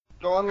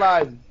Going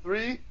live. In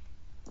 3,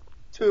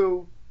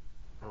 2,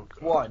 Oh,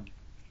 God. 1.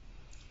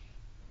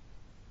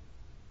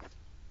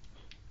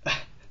 It's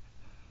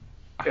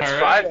All right.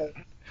 Friday.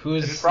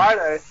 Who's It's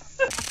Friday.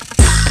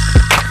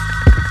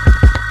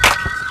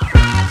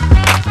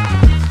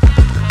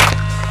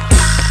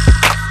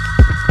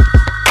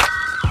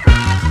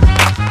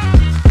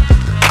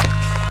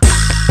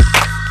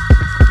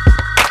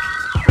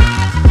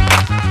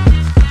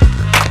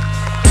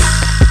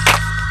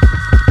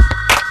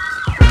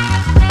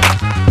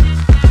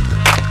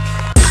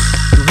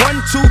 One,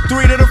 two,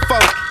 three to the four.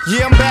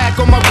 Yeah, I'm back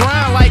on my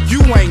grind like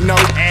you ain't know.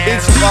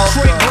 It's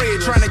Detroit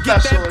bread trying to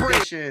get special that bread.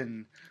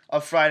 edition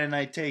of Friday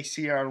Night Takes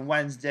here on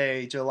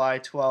Wednesday, July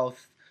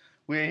 12th.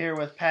 We're here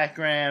with Pat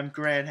Graham,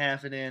 Grant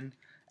Haffenden,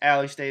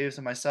 Alex Davis,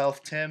 and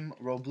myself, Tim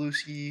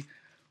Robluski.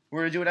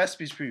 We're going to do an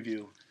ESPYs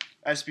preview.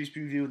 ESPYs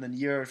preview in the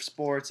year of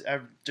sports,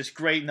 just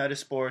great night of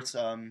sports.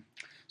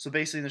 So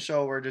basically in the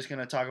show, we're just going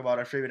to talk about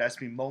our favorite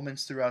ESPY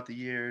moments throughout the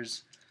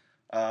years.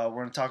 We're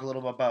going to talk a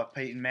little bit about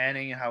Peyton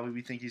Manning and how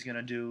we think he's going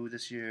to do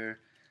this year.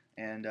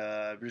 And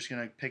we're just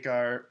going to pick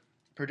our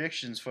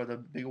predictions for the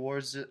big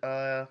awards.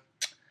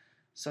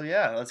 So,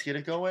 yeah, let's get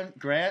it going.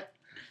 Grant,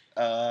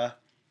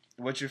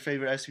 what's your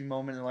favorite ESPY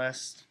moment in the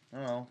last,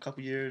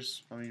 couple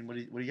years? I mean, what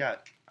do you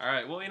got? All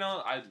right. Well,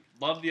 I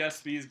love the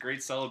ESPYs.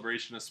 Great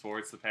celebration of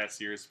sports, the past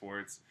year of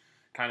sports,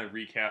 kind of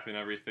recapping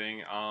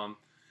everything.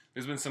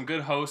 There's been some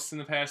good hosts in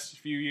the past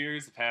few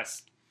years, the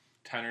past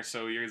 10 or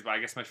so years, but I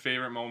guess my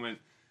favorite moment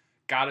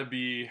got to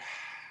be,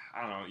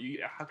 I don't know,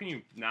 how can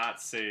you not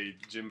say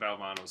Jim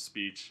Valvano's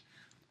speech,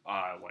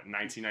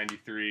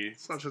 1993?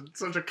 Such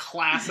a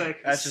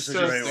classic. That's just a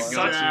great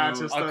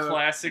one. A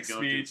classic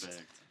speech.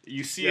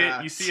 You see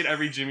it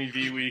every Jimmy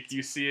V week.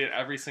 You see it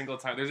every single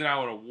time. There's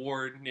now an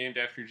award named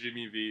after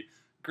Jimmy V.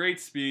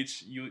 Great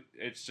speech.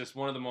 It's just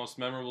one of the most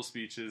memorable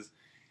speeches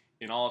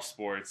in all of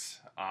sports.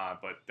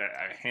 But that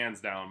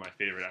hands down my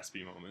favorite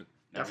ESPY moment.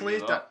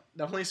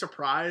 Definitely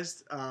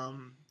surprised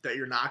that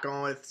you're not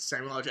going with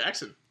Samuel L.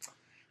 Jackson.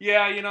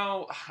 Yeah, you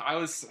love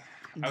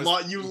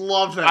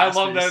that. I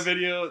love that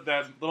video,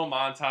 that little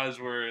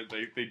montage where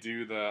they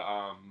do the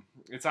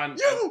it's on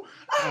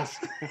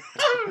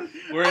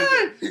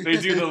where they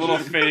do the little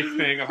fake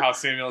thing of how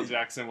Samuel L.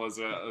 Jackson was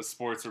a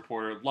sports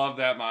reporter. Love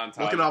that montage.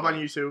 Look it up on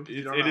YouTube.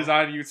 It is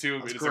on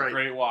YouTube. It is a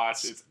great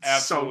watch. It's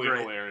absolutely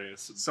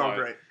hilarious. So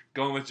great.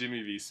 Going with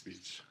Jimmy V's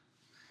speech.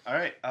 All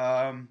right.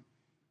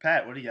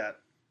 Pat, what do you got?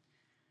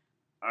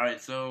 All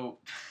right, so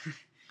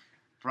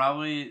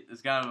probably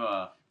it's kind of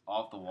a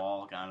off the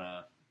wall kind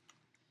of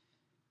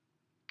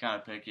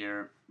pick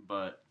here,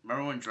 but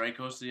remember when Drake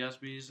hosted the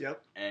ESPYs?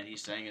 Yep. And he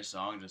sang his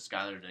song to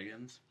Skylar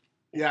Diggins?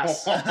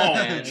 Yes.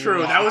 And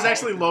True. That was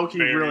actually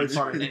low-key really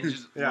funny. And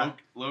just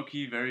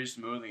low-key very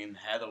smooth and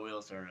had the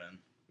wheels turning.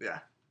 Yeah.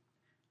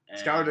 And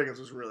Skylar Diggins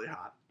was really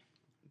hot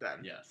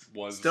then. Yes.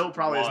 Still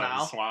probably is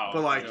now. Wow.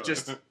 But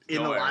just in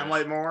the Irish.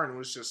 limelight more, and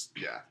was just,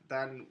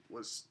 then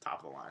was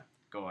top of the line.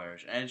 Go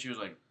Irish. And she was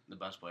like the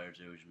best player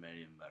too, which made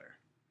it even better.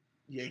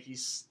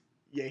 Yankees,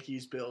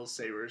 Bills,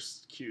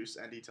 Sabres, Cuse,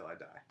 ND till I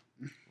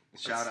die.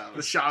 Shout out.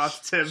 The shout out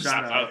to Tim.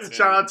 Shout out.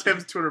 Shout out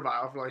Tim's Twitter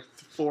bio for like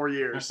 4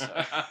 years.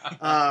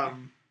 I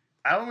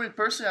don't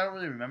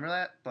really remember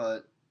that,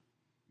 but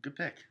good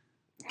pick.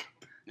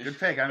 Good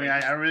pick. I mean,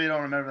 I really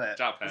don't remember that.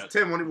 Job, Pat.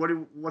 Tim,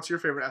 what's your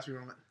favorite ESPY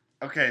moment?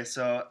 Okay,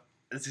 so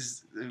this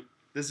is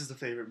the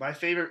favorite. My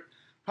favorite,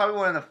 probably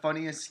one of the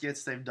funniest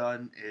skits they've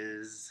done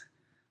is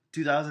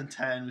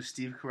 2010 with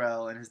Steve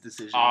Carell and his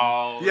decision.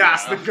 Oh,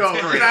 yes, yeah. the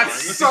GOAT.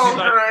 That's so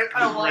great.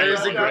 I love It is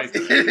a that. great.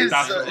 It is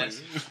so,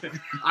 Definitely.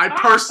 I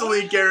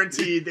personally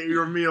guarantee that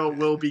your meal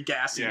will be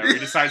gassy. Yeah, we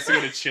decided to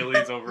go to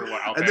Chili's over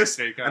Outback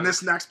Steakhouse. And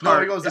this next No,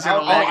 part it goes is to in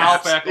all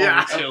Outback caps. over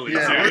Yeah. Chili's.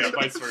 Yeah. Yeah,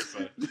 vice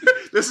versa.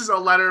 This is a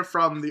letter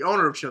from the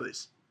owner of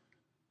Chili's.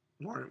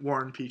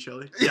 Warren P.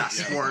 Chili.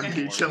 Yes, Yeah. Warren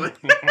P. Chili.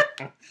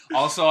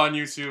 Also on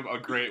YouTube,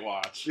 a a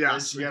watch.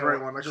 Yes, Yeah, a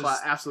great one.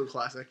 just- Absolute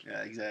classic.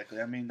 Yeah,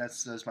 exactly. I mean,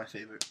 that's my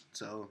favorite.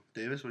 So,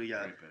 Davis, what do you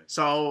got? Great pick.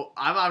 So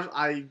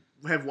I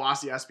have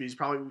watched the ESPYs.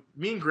 Probably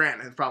me and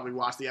Grant have probably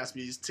watched the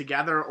ESPYs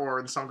together or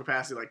in some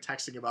capacity, like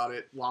texting about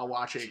it while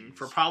watching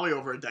for probably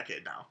over a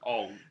decade now.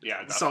 Oh,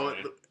 yeah, So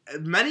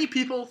definitely. many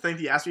people think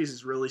the ESPYs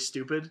is really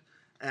stupid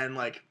and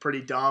like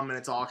pretty dumb, and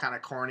it's all kind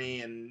of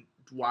corny. And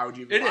why would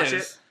you even watch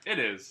it? It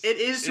is. It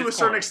is to It's a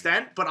certain corny.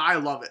 extent, but I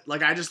love it.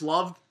 Like I just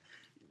love.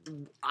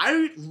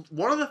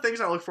 One of the things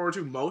I look forward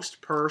to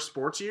most per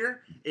sports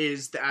year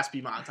is the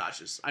ESPY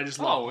montages. I just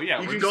love. Oh, yeah,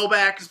 You we're can just- go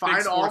back, just big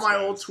find all sports my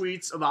guys. old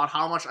tweets about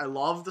how much I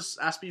love the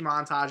ESPY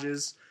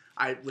montages.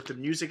 With the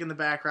music in the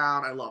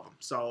background, I love them.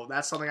 So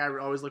that's something I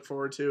always look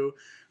forward to.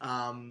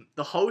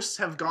 The hosts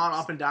have gone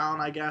up and down,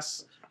 I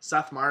guess.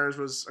 Seth Meyers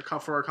was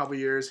for a couple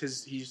years.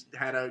 He's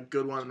had a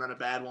good one and then a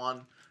bad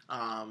one.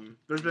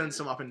 There's been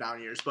some up and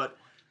down years, but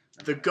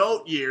the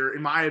GOAT year,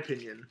 in my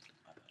opinion,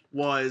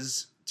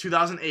 was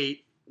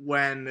 2008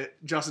 when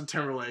Justin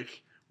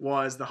Timberlake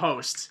was the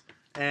host.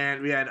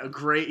 and we had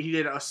he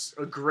did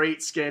a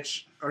great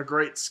sketch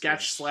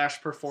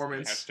 /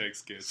 performance. Hashtag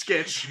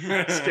sketch.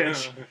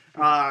 Sketch.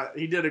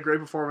 He did a great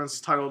performance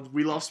titled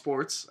 "We Love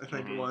Sports." I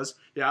think it was.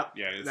 Yeah.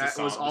 Yeah, it's that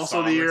the was song,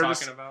 also the the year.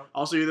 talking about.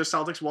 Also, the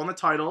Celtics won the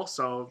title,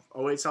 so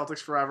 08 Celtics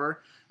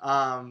forever.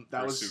 That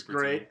First was super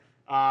great.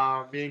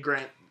 Me and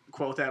Grant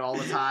quote that all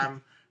the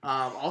time.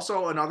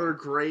 Also, another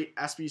great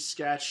SB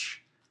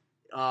sketch.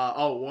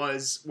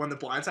 Was when The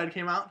Blind Side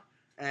came out,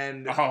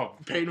 and Oh,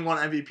 Peyton won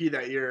MVP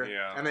that year.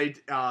 Yeah. And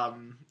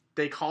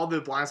they called The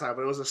Blind Side,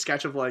 but it was a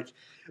sketch of like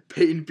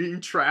Peyton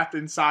being trapped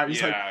inside.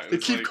 He's Yeah, like, it they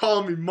was keep like-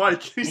 calling me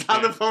Mike. He's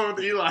on the phone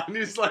with Eli, and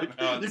he's like,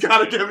 Oh, "You it's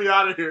gotta great. get me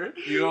out of here."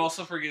 you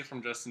also forget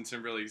from Justin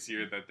Timberlake's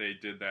year that they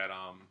did that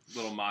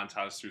little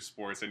montage through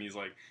sports, and he's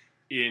like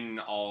in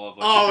all of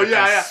like Oh the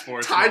yeah, best yeah.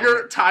 sports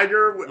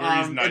Tiger where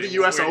he's at the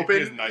U.S. his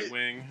Open.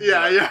 Nightwing,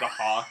 Yeah, the, yeah. the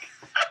hawk.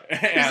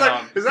 He's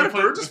like, "Is that he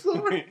a bird just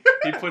flying?"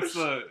 he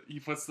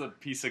puts the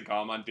piece of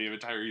gum on David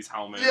Tyree's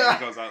helmet. Yeah. And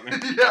he goes out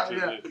and Yeah,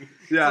 catches yeah. it. Yeah.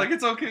 It's like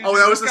it's okay. Oh,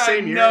 that was this the guy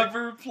same year?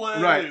 Never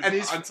plays, Right, and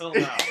he's until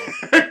now.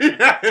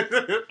 Yeah.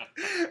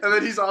 And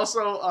then he's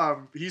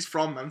also he's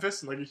from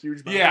Memphis and like a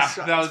huge Memphis Yeah,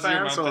 fan, that was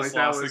your so Memphis like loss.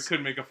 that They was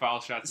couldn't make a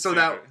foul shot. To so save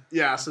that it.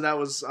 yeah, so that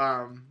was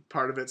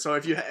part of it. So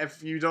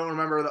if you don't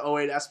remember the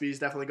 08 ESPYs,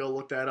 definitely go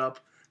look that up.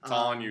 It's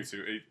all on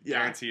YouTube. I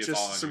guarantee it's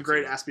just all on some YouTube.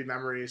 great ESPY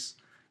memories.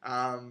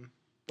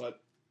 But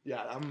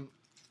yeah,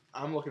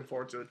 I'm looking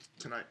forward to it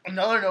tonight.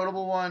 Another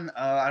notable one,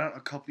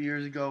 a couple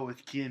years ago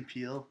with Key and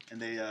Peele,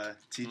 and they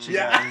teach you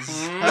Yeah. guys.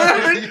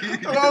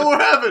 Oh, we're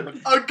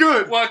having a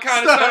good. What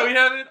kind Stop. of start we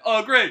having?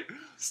 Oh, great.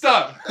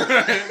 Stop.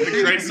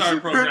 The Great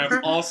Start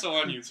program, also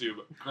on YouTube.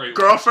 Great.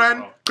 watch as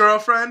well.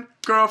 girlfriend,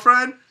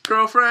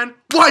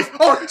 wife.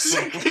 Oh,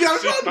 shit. You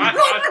gotta She run, found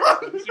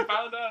run. She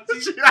found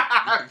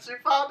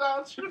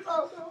out. She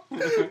found out.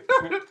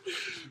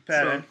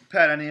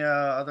 Pat, any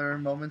other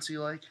moments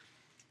you like?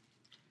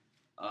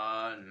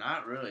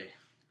 Not really.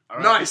 All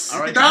right. Nice,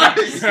 All right.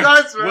 nice,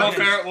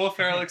 man. Will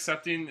Ferrell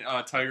accepting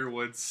Tiger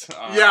Woods.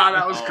 Yeah,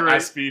 that was great.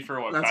 SB for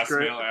what, That's best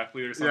great. male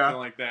athlete or something Yeah.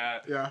 like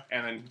that. Yeah.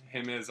 And then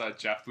him as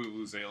Jeff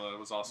Vuvuzela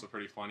was also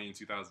pretty funny in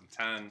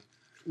 2010.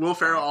 Will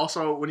Ferrell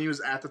also, when he was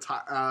at the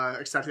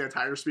accepting that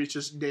Tiger speech,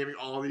 just naming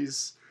all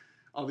these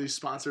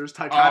sponsors.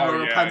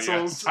 Ticonderoga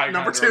pencils, Yeah.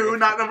 number Ticonderoga 2,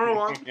 not number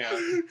 1. Yeah.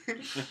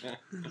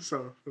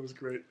 So it was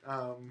great.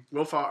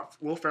 Will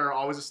Ferrell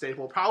always a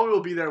staple. Probably will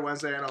be there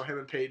Wednesday. I know him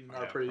and Peyton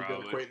are Yeah, pretty probably.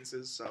 good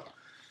acquaintances. So,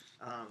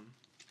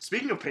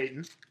 speaking of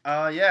Peyton,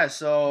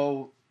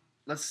 So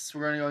we're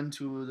gonna go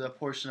into the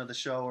portion of the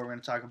show where we're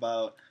gonna talk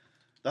about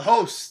the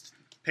host.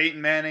 Peyton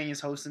Manning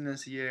is hosting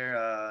this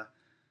year.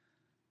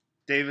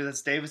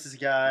 Davis's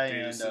guy,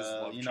 Davis's and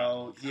love you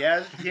know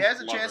child. he has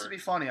a Love chance her. to be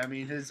funny. I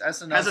mean, his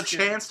SNL has a skit-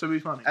 chance to be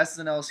funny.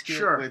 SNL skit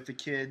Sure. with the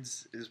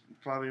kids is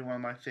probably one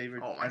of my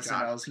favorite Oh my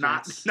SNL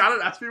god! skits. Not an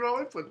SB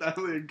moment, but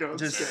definitely a goat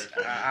Just skit.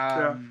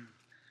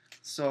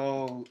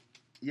 so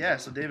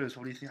Davis,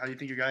 what do you think? How do you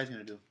think your guy's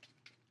gonna do?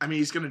 I mean,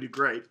 he's gonna do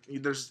great. He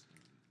doesn't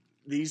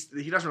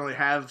really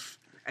have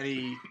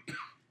any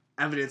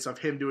evidence of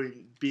him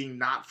being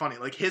not funny.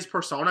 Like his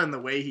persona and the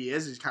way he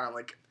is, he's kind of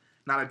like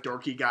not a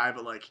dorky guy,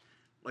 but like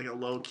a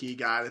low key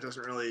guy that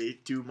doesn't really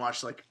do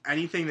much. Like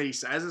anything that he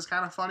says is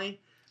kind of funny.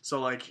 So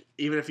like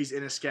even if he's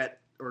in a sketch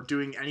or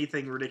doing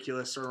anything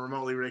ridiculous or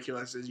remotely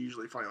ridiculous, is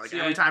usually funny. Like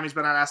every time he's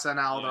been on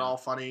SNL, they're all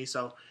funny.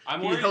 So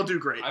he'll do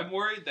great. I'm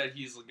worried that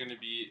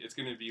it's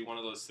gonna be one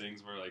of those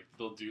things where like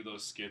they'll do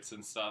those skits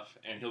and stuff,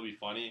 and he'll be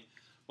funny,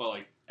 but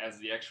like as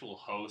the actual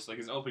host, like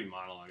his opening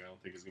monologue, I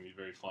don't think is gonna be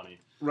very funny.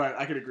 Right,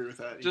 I could agree with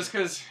that. Just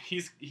because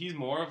he's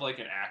more of like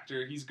an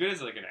actor. He's good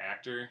as like an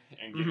actor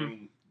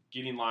and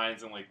getting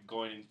lines and like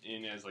going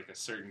in as like a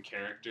certain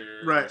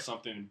character or Right.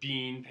 something.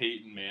 Being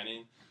Peyton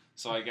Manning,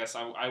 so I guess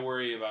I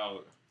worry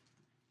about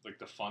like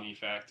the funny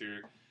factor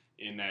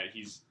in that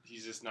he's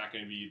just not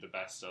going to be the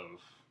best of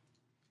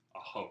a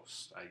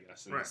host, I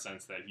guess, in Right. the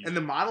sense that he's And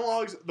the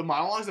monologues the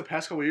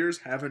past couple of years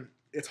haven't.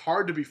 It's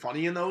hard to be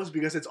funny in those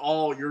because it's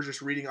all you're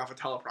just reading off a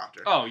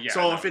teleprompter. oh yeah.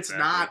 So no, if it's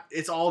exactly. not,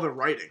 it's all the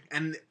writing,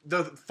 and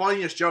the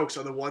funniest jokes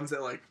are the ones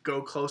that like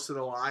go close to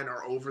the line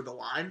or over the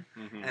line,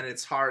 Mhm. and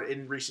it's hard.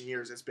 In recent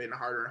years, it's been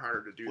harder and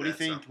harder to do. What do you that,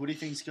 think? so. What do you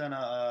think's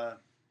gonna?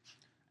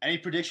 Any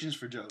predictions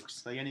for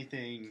jokes? Like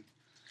anything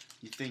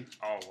you think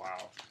Oh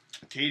wow.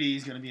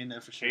 Katie's gonna be in there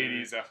for sure?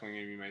 Katie's definitely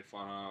going to be made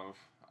fun of.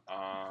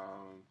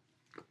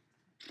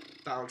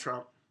 Donald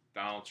Trump?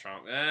 Donald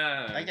Trump.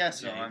 I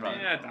guess so. Yeah, I mean,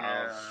 probably. Yeah, Donald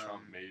yeah,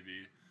 Trump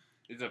maybe.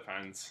 It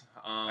depends.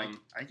 I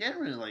can't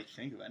really like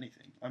think of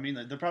anything. I mean,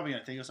 they're probably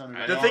gonna think of something.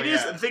 The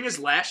Oh, thing is,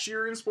 last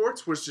year in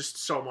sports was just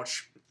so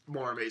much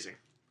more amazing.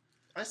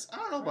 I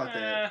don't know about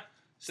that.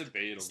 It's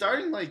debatable.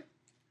 Starting like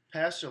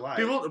past July.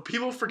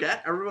 People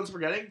forget. Everyone's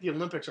forgetting. The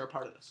Olympics are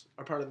part of this.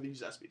 Are part of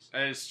these ESPYs.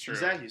 That is true.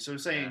 Exactly. So I'm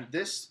saying Yeah.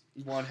 this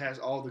one has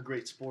all the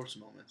great sports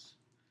moments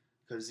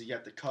because you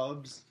got the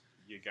Cubs.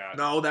 You got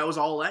No, that was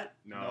all that.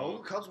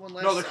 No, Cubs won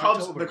last. No, the Cubs.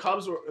 October.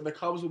 The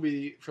Cubs will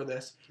be for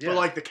this. Yeah. But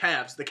like the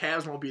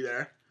Cavs won't be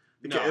there.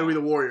 No. It'll be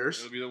the Warriors.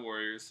 It'll be the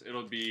Warriors.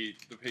 It'll be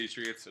the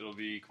Patriots. It'll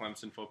be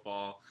Clemson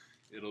football.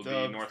 It'll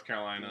The- be North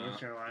Carolina North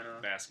Carolina.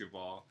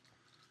 basketball.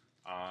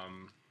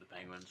 The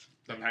Penguins.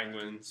 The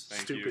Penguins.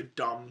 Thank Stupid, you.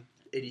 dumb,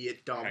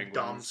 idiot, dumb,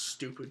 Penguins.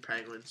 stupid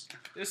Penguins.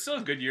 It's still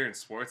a good year in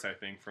sports, I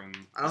think, from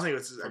I don't think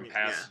it's. I from mean,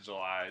 past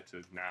July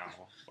to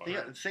now.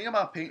 But The thing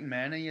about Peyton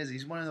Manning is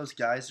he's one of those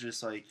guys that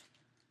just like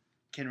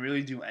can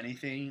really do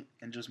anything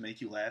and just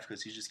make you laugh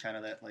because he's just kind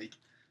of that like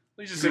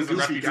he just He's has a the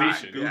goofy guy.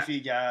 reputation. Yeah. goofy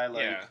guy.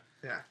 Like,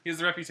 Yeah. He has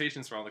the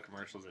reputations for all the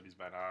commercials that he's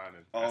been on.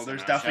 And oh,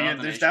 there's SNL.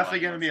 definitely Shout out the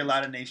going to be a nationwide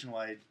lot of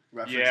nationwide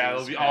references. Yeah,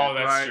 it'll be. Yeah. Oh,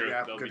 that's Right, true.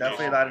 yeah, There'll good be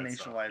Definitely a all lot of that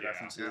nationwide stuff.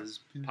 references.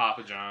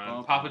 Papa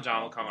John. Papa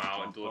John will come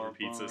out and deliver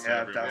pizzas to Yeah,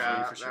 everyone. definitely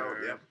Yeah, for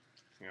sure. Yep.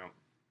 You know,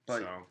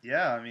 But so.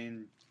 yeah, I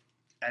mean,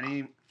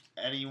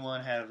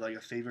 anyone have like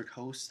a favorite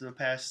host of the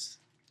past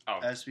Oh,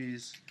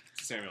 ESPYs?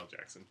 Samuel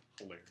Jackson,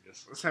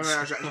 hilarious. Samuel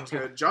L. Jackson was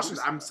good. Justin,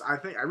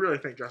 I really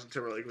think Justin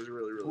Timberlake was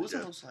really, Who really was the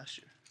good. host last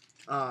year?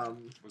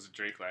 Was it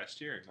Drake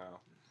last year?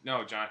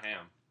 No, John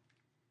Hamm.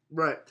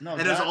 Right. No,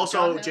 And there's John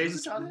also Hamm? Was Jason.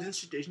 it John Hamm?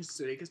 Didn't Jason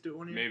Sudeikis do it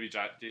one year? Maybe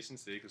Jason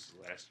Sudeikis was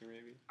last year.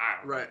 Maybe I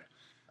don't know. Right.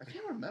 I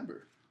can't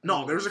remember.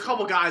 No, there was a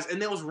couple guys, and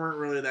those weren't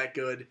really that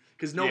good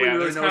because nobody Yeah,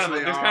 really there's knows kind who of-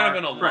 they there's are. kind of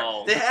been a Right.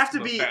 lull They have to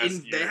the be past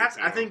in. They year have.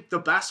 or I two. think the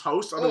best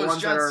hosts are Oh, the it was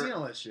ones John that are. Cena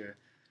last year.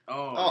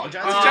 Oh, Oh, yeah.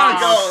 John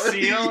Oh,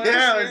 Cena. Cena last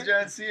Yeah, it year? was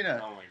John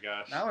Cena. Oh my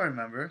gosh. Now I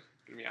remember.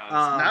 To be honest.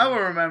 Now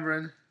we're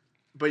remembering.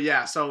 But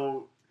yeah,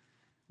 so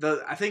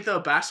I think the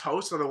best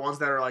hosts are the ones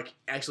that are like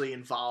actually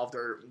involved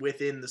or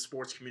within the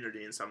sports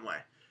community in some way,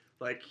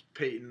 like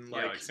Peyton, yeah,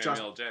 like Justin,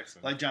 Samuel L.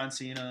 Jackson. Like John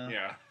Cena.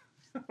 yeah.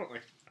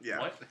 Like, yeah,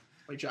 What?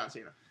 like John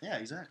Cena. Yeah,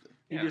 exactly.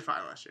 He Yeah. did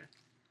fine last year.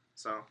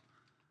 So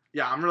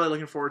yeah, I'm really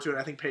looking forward to it.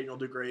 I think Peyton will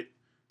do great.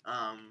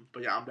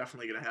 But yeah, I'm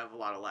definitely gonna have a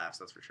lot of laughs.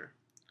 That's for sure.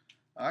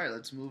 All right,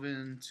 let's move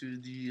into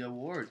the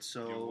awards.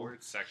 So, The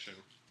awards section.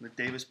 with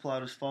Davis pull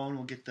out his phone,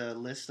 we'll get the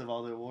list of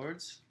all the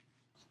awards.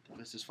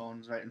 Davis's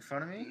phone's right in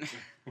front of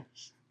me.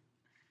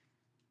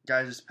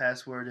 Guys, his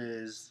password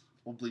is.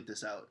 We'll bleep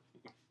this out.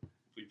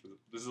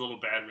 This is a little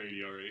bad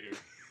radio right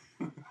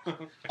here.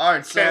 All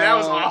right, so Okay, that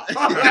was awful.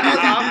 That was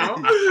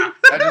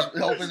awful. I just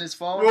opened his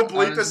phone. We'll on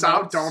bleep his this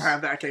out. notes. Don't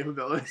have that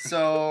capability.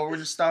 So we're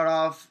gonna start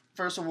off.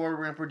 First award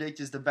we're gonna predict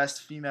is the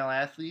best female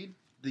athlete.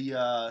 The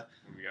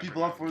We got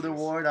people up for the nominees.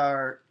 award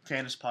are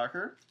Candace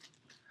Parker,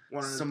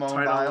 One of the Simone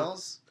title-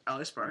 Biles,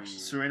 Ellie Sparks.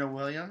 Serena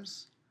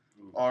Williams,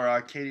 Ooh.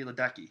 or Katie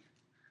Ledecky.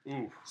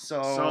 Ooh.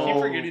 So, So-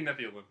 Keep forgetting that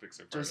the Olympics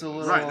are part Just of a this.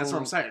 little- Right, that's what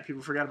I'm saying.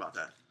 People forget about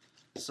that.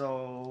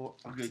 so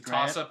a good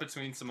Toss Grant. up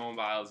between Simone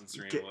Biles and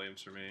Serena Get- Williams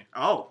for me.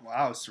 Oh,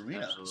 Wow,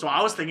 Serena. Absolutely. so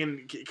I was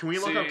thinking, can we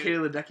look up See- Katie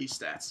Ledecky's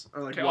stats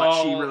or like Okay,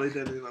 what she well- really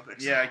did in the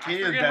Olympics? Yeah, I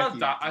Katie forget how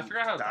Ledecky I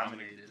forgot how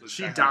dominated.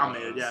 She Ledecky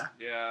dominated, was. yeah.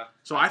 Yeah.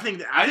 So I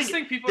think I just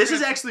think people. this are is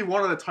gonna- actually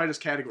one of the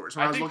tightest categories.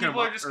 When I, I was think looking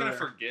people at are just gonna earlier.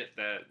 forget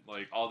that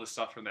like all the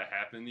stuff from that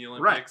happened in the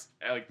Right. Olympics.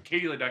 Like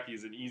Katie Ledecky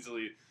is an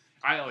easily.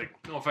 I like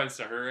no offense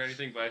to her or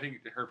anything, but I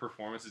think her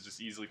performance is just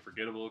easily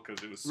forgettable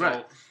because it was so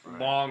Right.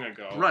 long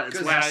ago. Right, it's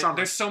And last summer.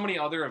 there's so many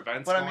other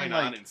events But I going mean,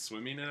 on like- in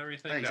swimming and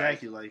everything. that-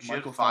 Exactly, like She had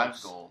Michael 5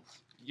 Phelps. gold.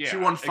 yeah, She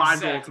won 5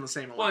 exactly. gold in the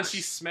same Olympics. Well, and she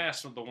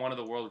smashed one of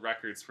the world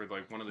records for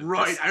like one of the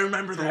right, I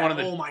remember for that. one of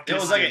the Oh my It god,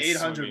 was like an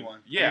distance 800 swimming.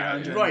 one. Yeah,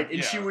 800. right, and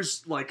yeah. she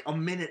was like a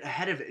minute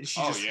ahead of it, and she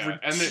Oh just yeah,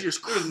 and she there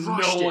just was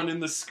crushed no it. one in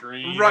the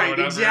screen. or Right,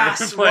 whatever.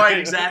 yes, Like, right,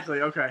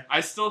 exactly. Okay,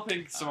 I still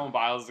think Simone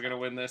Biles is going to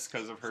win this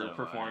because of her So do I,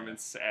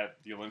 performance at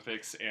the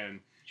Olympics, and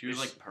She was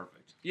like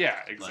perfect. yeah,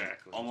 Like,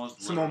 exactly.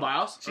 almost Simone literally.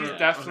 Biles. She's Or-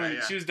 definitely okay,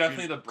 yeah. she was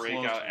definitely She's the close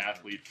breakout to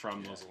athlete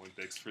from Yeah. those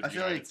Olympics for the I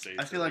feel United like States.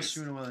 I feel at like least.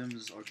 Serena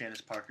Williams or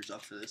Candace Parker's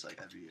up for this like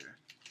every year.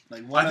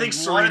 Like I think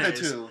one Serena of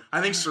the is. two.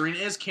 I think Serena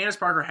is. Candace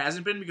Parker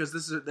hasn't been because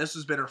this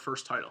has been her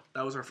first title.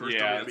 That was her first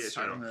Yeah, WNBA that's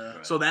title. true. Yeah.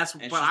 Right. So that's.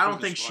 And But she's I don't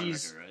broke the think scoring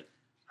she's. record, right?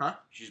 Huh?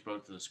 She's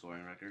broke the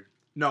scoring record.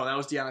 No, that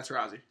was Deanna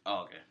Taurasi,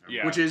 Oh, okay.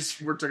 Yeah. which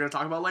is we're going to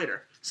talk about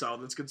later. So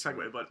that's a good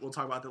segue, but we'll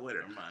talk about that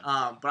later. Never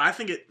mind. But I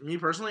think me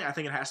personally, I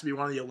think it has to be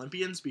one of the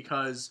Olympians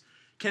because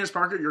Candace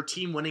Parker, your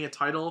team winning a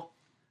title,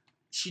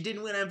 she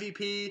didn't win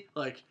MVP.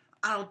 Like,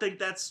 I don't think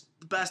that's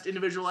the best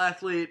individual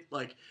athlete.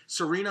 Like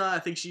Serena, I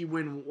think she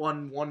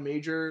won one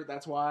major.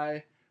 That's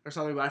why or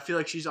something. But I feel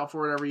like she's up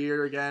for it every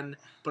year again.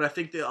 But I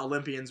think the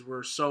Olympians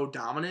were so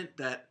dominant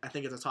that I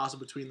think it's a toss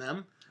up between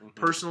them. Mhm.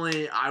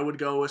 Personally, I would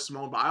go with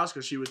Simone Biles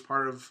because she was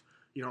part of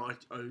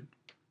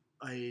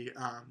a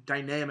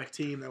dynamic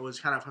team that was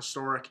kind of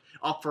historic,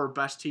 up for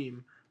best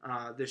team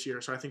this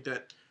year. So I think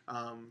that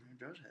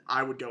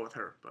I would go with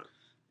her. But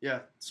Yeah,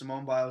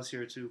 Simone Biles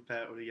here too.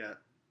 Pat, what do you got?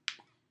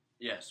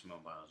 Yeah, Simone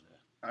Biles.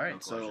 Yeah. All right, No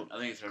so question. I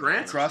think it's her.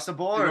 Grant? across the you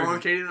going with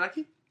board. Katie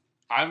Ledecky?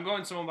 I'm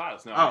going Simone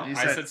Biles. No, Oh, I you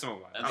said, said-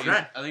 Simone I Biles. think,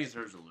 Okay. I think it's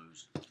hers to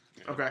lose.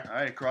 Okay. All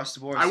right, across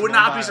the board. I would Simone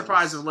not be Biles.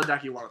 surprised if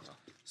Ledecky won it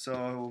though.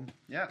 So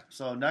yeah,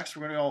 so next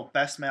we're gonna go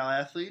best male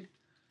athlete.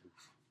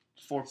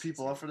 4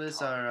 people up for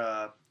this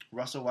are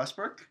Russell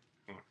Westbrook,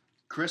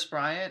 Chris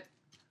Bryant,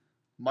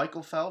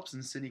 Michael Phelps,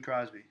 and Sidney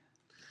Crosby.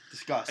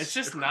 Discuss. It's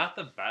just not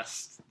the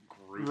best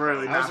group.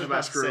 Really I was not the about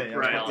best to say, group, I was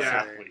right? about to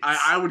Yeah, say.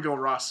 I would go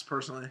Russ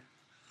personally.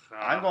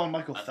 I'm going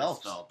Michael I think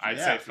Phelps. Phelps. I'd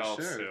Yeah, say for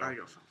Phelps sure. too. I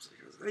go Phelps.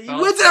 He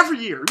wins it every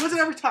year. He wins it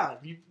every time.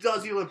 He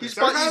does the Olympics. He's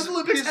Every time the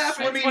Olympics he's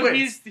happen, swimming he But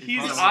wins.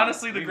 he's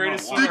honestly the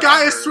greatest swimmer The guy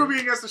ever. is swimming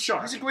against the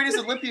shark. He's the greatest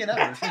Olympian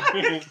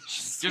ever.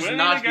 Swimming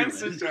not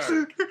against human. the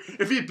shark.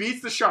 If he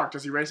beats the shark,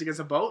 does he race against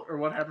a boat, or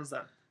what happens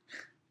then?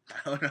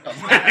 I don't know.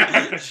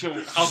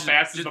 How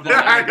fast is the boat?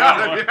 Yeah, I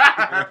got it.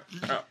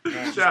 Yeah.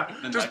 Yeah,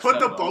 The just next put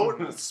the level.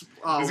 boat Is it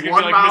gonna 1 be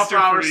like mile per Mr.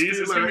 hour Freeze?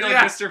 speed It's gonna limit. be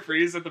like Mr.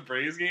 Freeze at the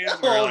Braves games,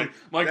 where like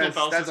Michael That's-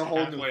 Phelps that's is a whole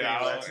new halfway thing.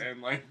 out, That's-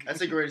 and like That's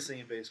the greatest thing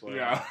in baseball.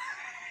 yeah,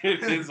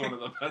 it is one of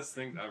the best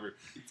things ever.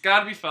 It's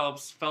got to be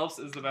Phelps. Phelps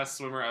is the best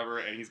swimmer ever,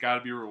 and he's got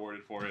to be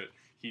rewarded for it.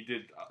 He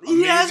did.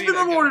 He has amazing been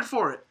again. rewarded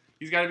for it.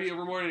 He's got to be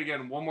rewarded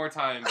again one more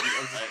time because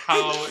of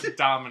how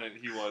dominant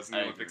he was in the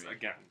I Olympics agree.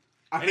 again.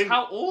 I And think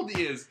how old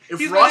he is. if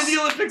He's Russ- been in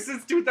the Olympics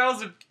since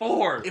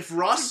 2004. if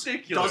Russ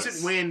ridiculous.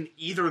 doesn't win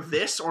either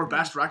this or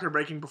best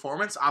record-breaking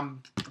performance,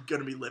 I'm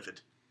gonna be livid.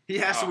 He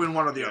has to win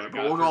one or the Yeah, other. But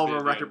God we'll go over forbid a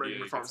the record-breaking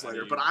NBA performance gets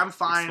later. any But I'm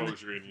fine.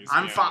 exposure in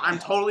I'm UCLA. fine. I'm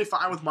totally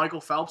fine with Michael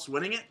Phelps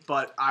winning it.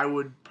 But I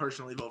would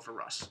personally vote for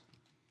Russ.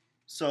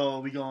 So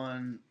we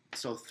going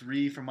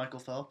 3 for Michael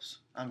Phelps.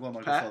 I'm going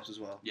Michael Pat? Phelps as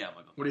well. Yeah,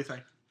 Michael. What do you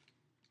think?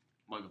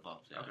 Michael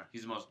Phelps. Yeah, Okay.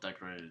 he's the most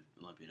decorated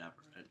Olympian ever.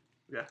 Right?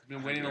 Yeah.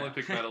 Been winning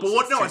Olympic medals. But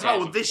what? since No, it's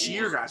about this 2004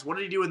 year, guys. What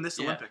did he do in this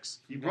Yeah. Olympics?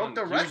 He broke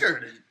the He was-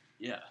 record.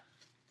 Yeah.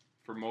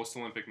 for most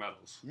Olympic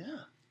medals Yeah.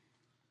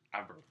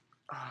 ever.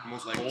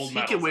 Most Like, gold He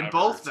medals can win ever,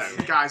 both too.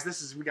 then, guys.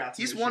 We got.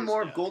 some He's won issues.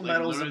 more Yeah. gold Like,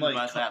 medals than literally the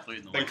like best athlete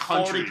in the Than world.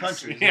 40 countries.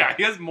 countries. Yeah,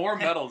 he has more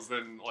medals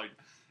than like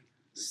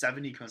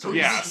 70 countries. So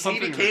Yeah, he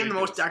something became the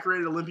most ridiculous.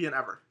 decorated Olympian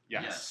ever.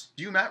 yes. Yes.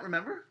 Do you, Matt,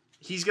 remember?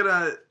 He's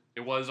gonna.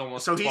 It was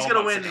almost. So he's 12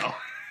 gonna months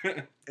win-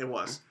 ago. It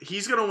was.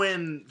 He's gonna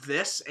win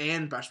this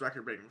and best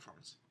record-breaking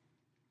performance.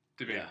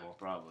 Yeah, Debatable.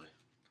 probably.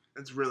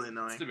 It's really It's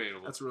annoying.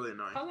 debatable. That's really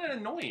annoying. How's that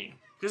annoying?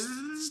 Because this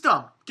is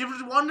dumb. Give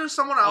it one to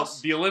someone Oh,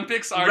 else. the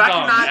Olympics are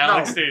Recognize- dumb.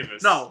 Alex no.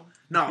 Davis.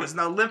 No, it's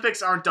the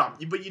Olympics aren't dumb,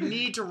 but you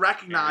need to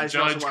recognize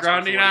Judge Russell Westbrook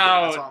grounding for what he did.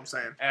 out. That's all I'm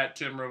saying. At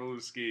Tim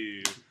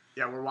Revoluski.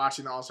 Yeah, we're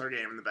watching the All-Star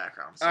game in the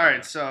background. So. All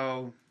right,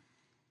 so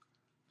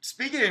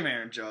speaking of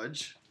Aaron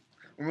Judge,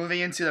 we're moving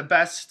into the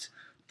best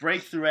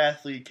breakthrough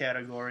athlete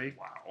category.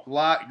 Wow.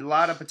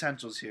 Lot of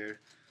potentials here.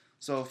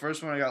 So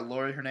first one, I got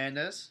Lori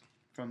Hernandez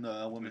from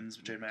the women's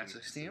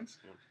gymnastics team.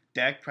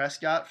 Dak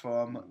Prescott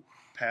from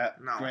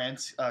No.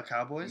 Grant's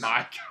Cowboys.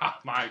 My God.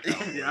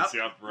 Yep.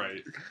 Yep,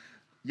 right.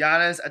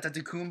 Giannis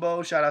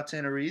Antetokounmpo, shout out to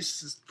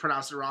Annalise. Just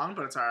pronounced it wrong,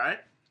 but it's all right.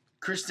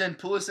 Kristen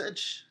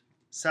Pulisic,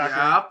 soccer.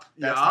 Yup.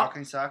 That's Yup.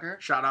 talking soccer.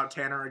 Shout out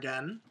Tanner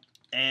again.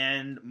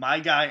 And my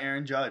guy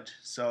Aaron Judge.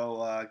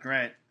 So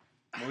Grant,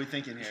 what are we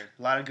thinking here?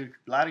 A lot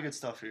of good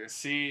stuff here.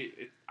 See,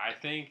 I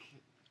think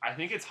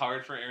it's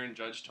hard for Aaron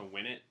Judge to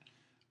win it,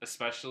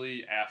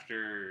 especially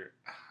after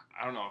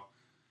I don't know.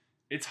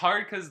 It's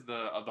hard because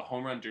of the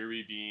home run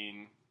derby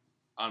being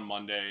on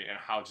Monday and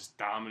how just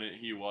dominant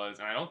he was,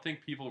 and I don't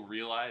think people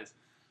realize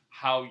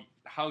how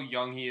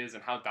young he is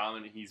and how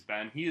dominant he's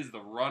been. He is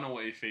the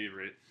runaway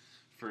favorite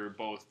for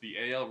both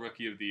the AL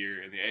Rookie of the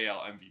Year and the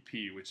AL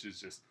MVP, which is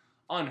just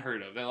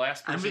unheard of. The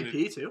last person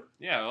MVP too.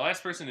 the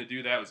last person to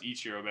do that was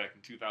Ichiro back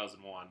in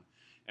 2001,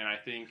 and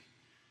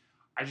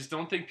I just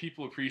don't think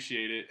people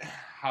appreciate it,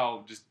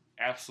 how just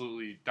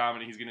absolutely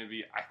dominant he's going to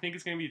be. I think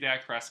it's going to be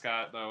Dak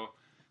Prescott, though.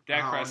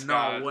 Dak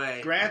Prescott. No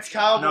way. Grant's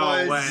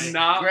Cowboys. No way.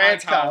 Not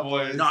Grant's my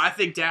Cowboys. No, I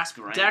think Dak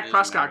Grant is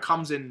Prescott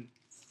American.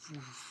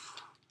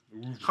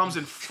 comes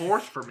in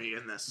fourth for me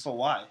in this. But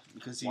why?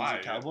 Because he's Why?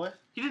 a Cowboy?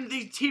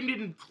 His team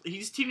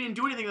didn't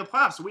do anything in the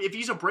playoffs. So if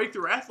he's a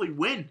breakthrough athlete,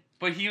 win.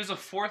 But he was a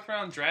 4th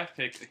round draft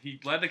pick. He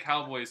led the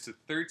Cowboys to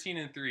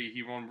 13-3.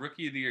 He won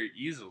Rookie of the Year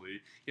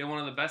easily. He had one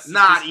of the best.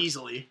 Not statistics-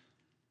 easily.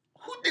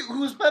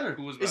 Who's better?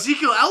 Who was best?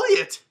 Ezekiel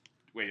Elliott.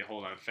 Wait,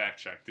 hold on. Fact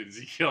check. Did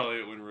Ezekiel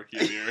Elliott win Rookie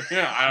of the Year?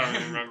 I don't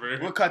even remember.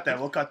 We'll cut that.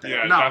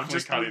 Yeah. No, definitely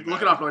just cutting look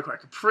that. it up really quick.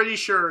 I'm pretty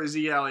sure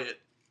Ezekiel Elliott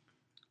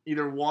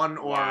either won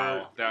or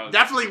Wow, that was-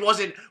 definitely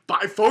wasn't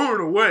by far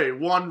and away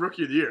won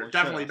Rookie of the Year. Well,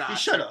 Definitely should've. not. He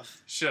should have.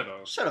 Should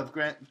have. Shut up,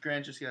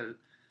 Grant just got it.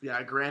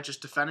 Yeah, Grant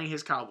just defending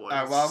his Cowboys.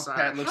 All right, well, Sorry.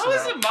 Pat looks How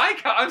is it my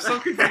I'm so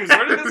confused.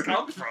 Where did this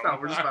come from? No,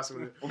 we're just messing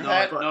with you.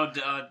 Well,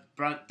 No,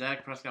 Pat,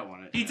 Dak Prescott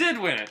won it. He did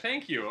win it.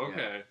 Thank you.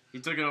 Okay. He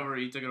took it over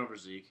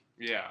Zeke.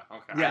 Yeah.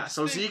 Okay. Yeah, I just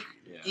so think- Zeke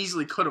Yeah.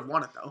 easily could have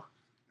won it though.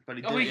 but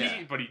he Oh, did.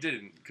 Yeah. but he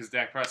didn't because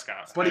Dak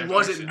Prescott. But he I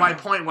wasn't. appreciate My it.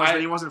 point was I-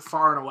 that he wasn't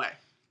far and away.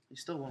 He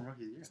still won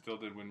Rookie of the Year. Still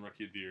did win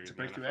Rookie of the Year. It's a in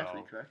the breakthrough NFL.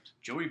 athlete, correct?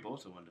 Joey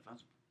Bosa won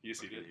defensive. Yes,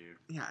 he Rookie of did. the Year.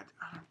 Yeah,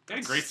 He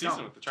had a great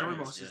season with the Joey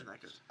Chargers. Bosa isn't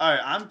that good. All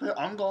right,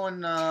 I'm going.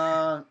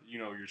 You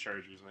know your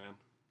Chargers, man.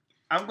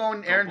 I'm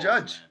going Aaron Go Bulls,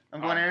 Judge. man.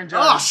 I'm going Oh. Aaron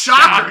Judge. Oh,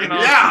 shocker! Shocking.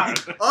 Yeah,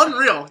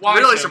 unreal. Why,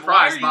 really Tim?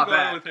 surprised Why are you about going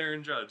that. with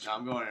Aaron Judge?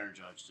 I'm going Aaron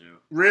Judge too.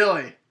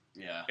 Really?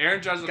 Yeah.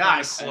 Aaron Judge was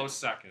Guys, a close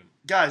second.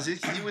 Guys,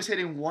 he was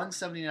hitting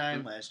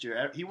 179 last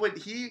year. He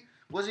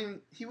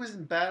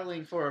wasn't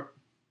battling for a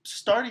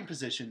starting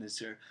position this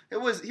year. He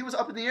was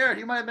up in the air.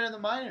 He might have been in the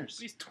minors.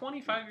 He's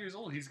 25 years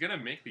old. He's gonna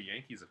make the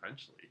Yankees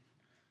eventually.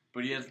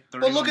 But he has 30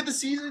 But look at the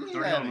season he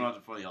 30 had. home runs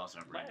before the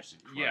All-Star break. It's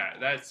Yeah, incredible.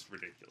 that's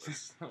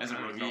ridiculous. As a I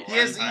don't rookie. know He why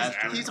has, he's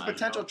he's a average.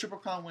 potential Triple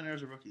Crown winner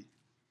as a rookie.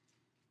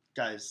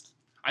 Guys,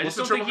 I What's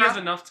just the don't think triple he has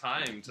crown? enough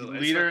time to.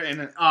 Leader in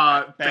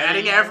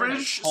Batting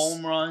average.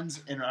 home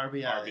runs, and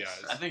RBIs.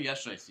 RBIs. I think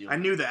yesterday's I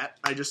knew that.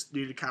 I just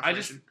needed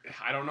confirmation.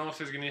 I don't know if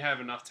he's going to have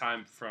enough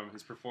time from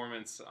his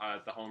performance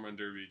at the home run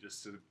derby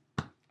just to.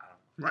 I don't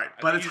know. Right.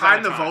 I By the think he's time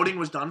out the of time. voting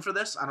was done for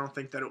this, I don't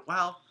think that it.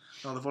 Well,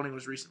 no, the voting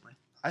was recently.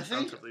 I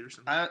think Relatively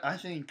recently. I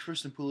think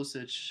Christian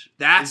Pulisic.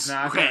 That's is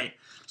not okay.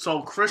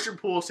 So Christian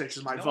Pulisic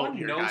is my No vote one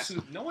here, knows guys.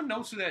 no one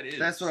knows who that is.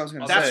 That's what I was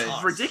gonna That's say.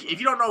 ridiculous. If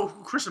you don't know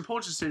who Christian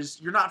Pulisic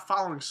is, you're not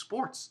following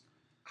sports.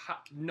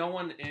 No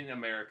one in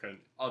America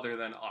other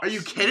than us. Are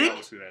you kidding?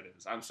 Knows who that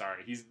is. I'm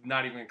sorry. He's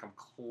not even going to come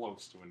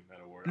close to winning that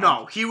award.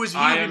 No, he would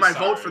I be am my vote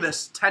sorry. for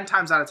this 10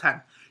 times out of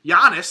 10.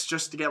 Giannis,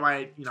 just to get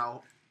my,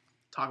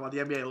 talk about the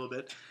NBA a little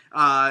bit.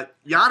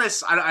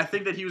 Giannis, I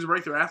think that he was a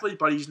breakthrough athlete,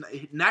 but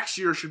next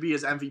year should be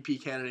his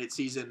MVP candidate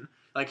season.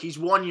 Like, he's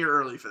 1 year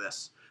early for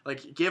this.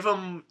 Like, give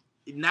him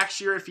next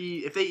year. If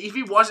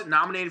he wasn't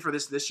nominated for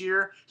this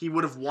year, he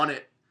would have won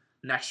it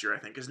next year, I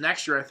think. Because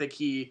next year, I think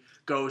he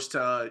goes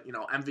to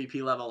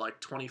MVP level, like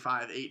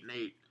 25,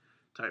 8-8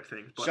 type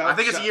thing. But I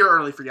think it's a year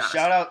early for Giannis.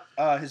 Shout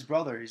out his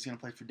brother. He's gonna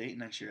play for Dayton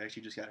next year.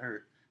 Actually, just got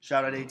hurt.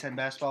 Shout out A10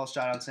 basketball.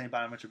 Shout out St.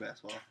 Bonaventure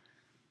basketball.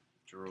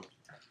 True.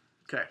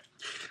 Okay.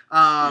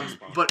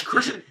 But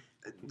Christian,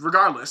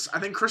 regardless, I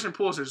think Christian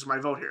Pulisic is my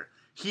vote here.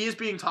 He is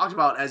being talked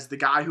about as the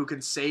guy who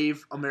can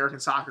save American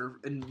soccer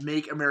and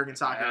make American I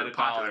soccer had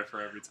popular. $1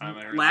 for every time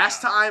I heard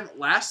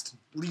Last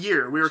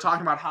year, we were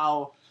talking about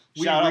how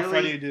we Shout out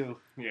really Freddie Adu.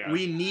 Yeah.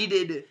 we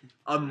needed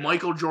a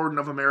Michael Jordan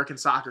of American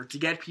soccer to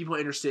get people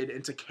interested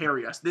and to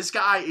carry us. This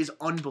guy is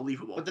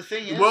unbelievable. But the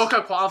thing is, World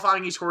Cup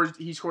qualifying, he scores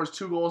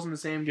 2 goals in the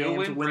same He'll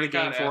game to win the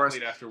game breakout for us.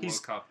 athlete after He's-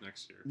 World Cup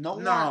next year. no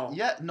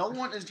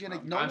one is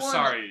gonna. No I'm one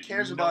sorry,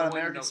 cares no about one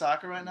American knows-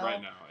 soccer right now,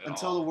 at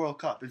until all. the World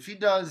Cup.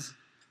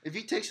 If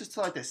he takes us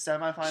to like the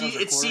semifinals,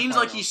 It seems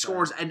like he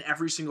scores in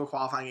every single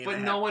qualifying game. But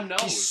they no have. one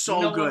knows. He's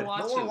so no good. One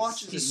No one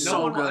watches it. He's no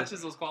so one good.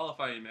 watches those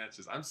qualifying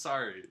matches. I'm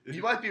sorry.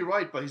 You might be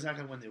right, but he's not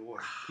gonna win the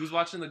award. Who's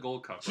watching the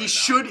Gold Cup? He right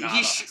should- Now?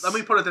 he Not sh- us. let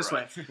me put it this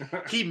way.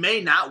 Right. He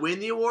may not win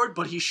the award,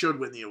 but he should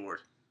win the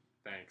award.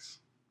 Thanks.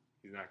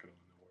 He's not going to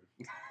win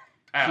the award.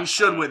 Pat, He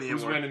should win the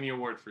Who's award. winning the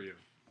award for you?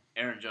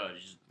 Aaron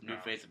Judge, he's new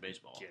No. face of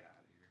baseball. Get out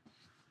of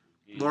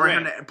here. Laurie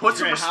Grant, Hernandez. Put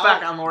some Grant,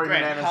 respect how- on Laurie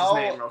Grant, Hernandez's how-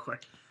 name real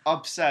quick.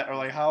 Upset or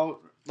like how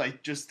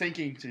just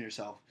thinking to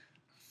yourself,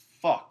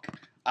 fuck.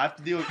 I have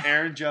to deal with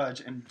Aaron Judge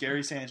and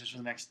Gary Sanchez for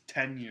the next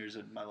 10 years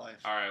of my life.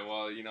 All right,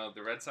 well,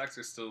 the Red Sox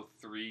are still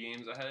 3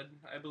 games ahead,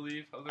 I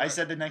believe. Of the I Red-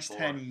 said the next 4.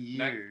 10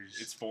 years.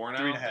 It's 4 now?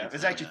 3.5.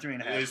 It's actually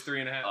 3.5. It is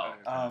 3.5? Oh.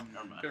 I Um,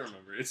 Never mind. can't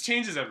remember. It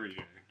changes every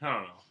year. I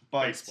don't know.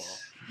 but Baseball.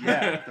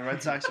 yeah, the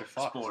Red Sox are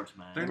fucked. Sports,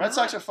 man. The Red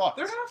Sox are fucked.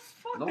 They're not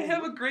fucked. No. They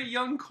have a great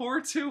young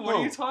core, too. What are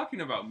Who? you talking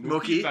about?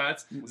 Mookie?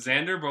 Betts,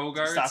 Xander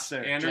Bogaerts, Stop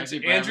there. Andrew Jackie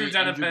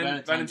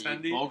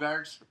Benintendi.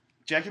 Bogarts.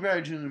 Jackie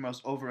Barry Jr. the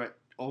most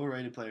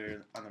overrated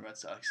player on the Red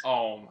Sox.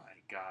 Oh, my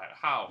God.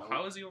 How?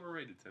 How is he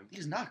overrated, Tim?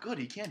 He's not good.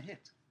 He can't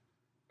hit.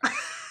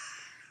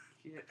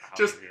 Get out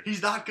Just of here.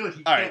 he's not good.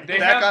 He All right, can't- They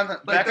back have- on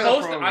the back on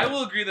Both, the program. I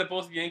will agree that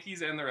both the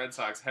Yankees and the Red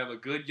Sox have a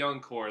good young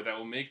core that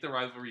will make the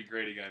rivalry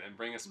great again and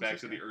bring us back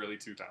to the early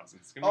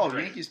 2000s. It's gonna be Oh,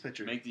 great. Yankees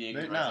pitcher. Make the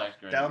Yankees right Red now. Sox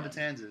great Dallin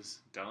again. Betances,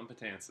 Dylan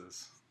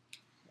Betances.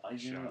 Why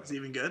is he in Shut Is he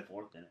even good?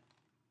 fourth inning?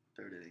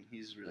 third inning.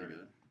 He's really Third.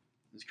 good.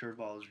 His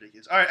curveball is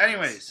ridiculous. All right,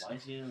 anyways. Why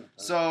is he in the third?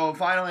 So,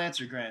 final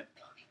answer, Grant.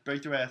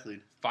 Breakthrough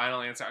athlete.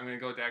 Final answer. I'm going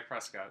to go with Dak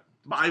Prescott.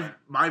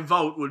 My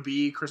vote would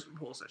be Christian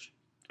Pulisic.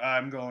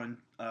 I'm going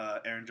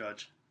Aaron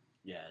Judge.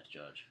 Yeah, it's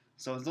Judge.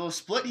 So it's a little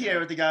split here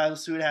with the guys. We'll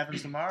see what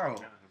happens tomorrow.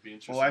 Yeah, it'd be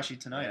interesting. Well, actually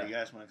tonight, Yeah. I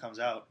guess, when it comes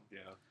out. Yeah.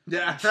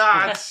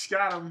 Yeah, it's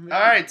got him. All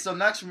right, so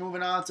next we're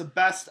moving on to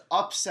best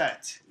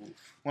upset.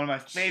 One of my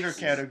favorite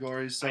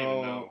categories. I don't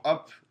even So know.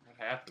 up What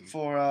happened?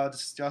 for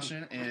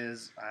discussion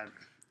is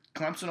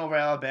Clemson over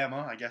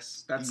Alabama. I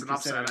guess That's you an can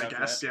consider upset, it I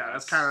an guess. upset. Yeah,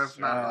 that's kind of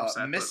not an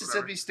upset. but Mississippi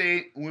whatever.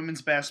 State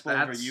women's basketball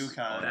over That's-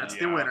 UConn. that's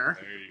the winner.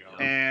 There you go.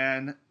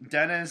 And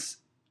Dennis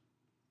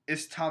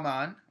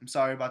Istaman, I'm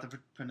sorry about the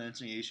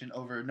pronunciation,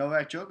 over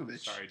Novak Djokovic.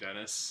 Sorry,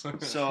 Dennis.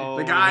 So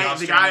The guy.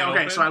 Australian Okay,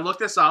 Open? so I looked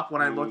this up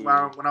when I Ooh.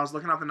 when I was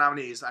looking up the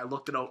nominees. I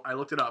looked it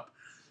up.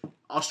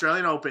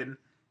 Australian Open.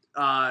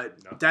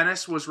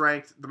 Dennis was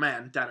ranked. The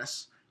man,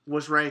 Dennis,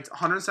 was ranked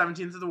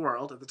 117th in the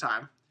world at the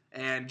time,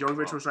 and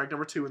Djokovic was ranked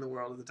number 2 in the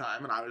world at the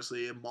time, and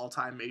obviously a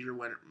multi-time major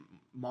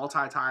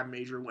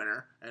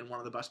winner, and one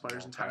of the best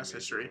players in tennis Multi-major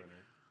history.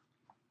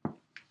 winner.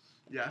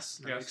 Yes,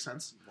 that Yes. makes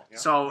sense. Yeah.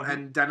 So,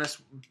 and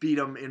Dennis beat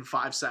him in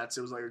 5 sets.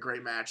 It was like a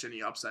great match, and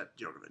he upset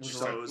Djokovic. Was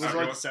So it, it was was, it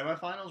like the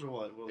semifinals or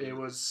what? What it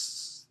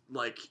was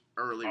like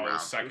early Oh,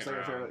 round. second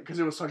round. Because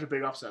it was such a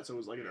big upset, so it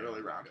was like an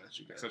early round.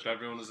 Except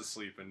everyone was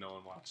asleep and no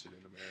one watched it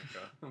in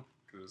America.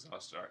 Because it was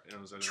Australia. It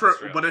was in True,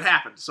 Australia. but it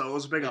happened, so it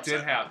was a big It upset.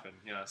 did happen,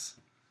 yes.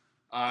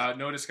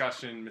 No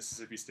discussion,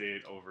 Mississippi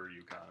State over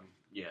UConn.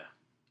 Yeah.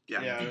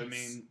 Yeah. Yeah, I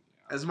mean,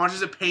 As much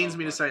as it pains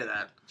me to say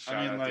that. Shout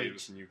I mean, out like,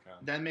 Davis and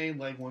UConn. that made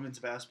like women's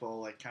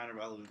basketball like kind of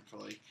relevant for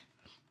like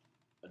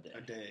A day. a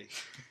day.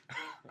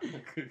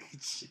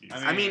 Jeez.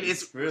 I mean,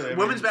 it's really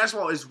women's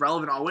basketball is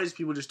relevant always.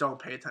 People just don't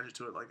pay attention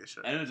to it like they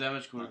should. And it was that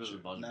much cooler Not because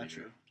of true. the buzzer Not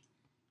beater. true.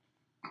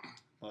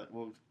 But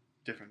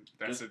different.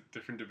 That's a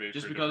different debate.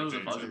 Just for a because it was a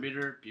different buzzer day.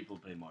 beater, people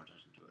pay more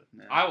attention to it.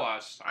 Yeah. I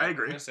watched. I I'm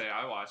agree. gonna say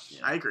I watched. Yeah.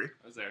 I agree.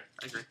 I was there.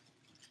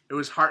 It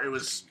was hard. It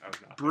was I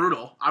was not.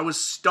 brutal. I was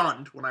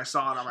stunned when I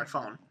saw it on my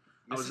phone.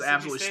 I was Mississippi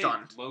absolutely State,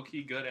 stunned. Low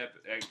key good at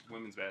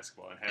women's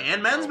basketball have And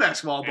been men's for-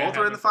 basketball, and both have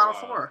are in the been for a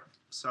Final while. Four.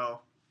 So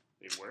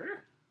They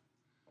were.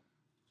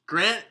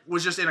 Grant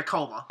was just in a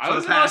coma I for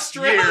was the in past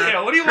Australia.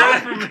 year. What do you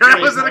want from me?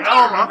 Grant was in a I don't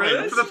coma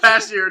remember this. for the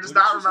past year. Does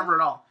What not did you remember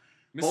at all.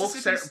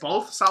 Mississippi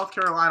Both South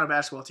Carolina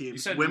basketball You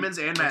teams, said women's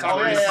and men's, Oh,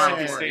 were in yeah, the yeah, Final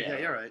yeah, Four. State. Yeah,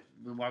 you're right.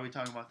 Then why are we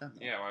talking about them?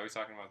 Yeah, why are we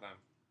talking about them?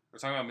 We're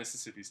talking about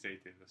Mississippi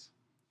State, Davis.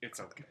 It's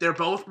okay. They're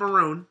both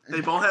maroon. They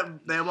both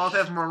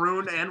have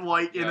maroon and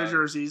white in Yeah. their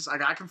jerseys. I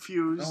got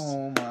confused.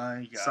 Oh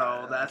my god.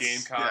 So that's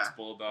Gamecocks, yeah.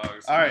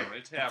 Bulldogs. All right. You know,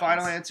 it happens.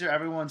 Final answer.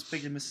 Everyone's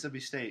picking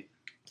Mississippi State.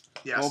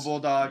 Yes. Go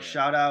Bulldogs. Yeah.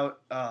 Shout out.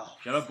 Oh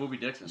Shout out Booby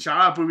Dixon.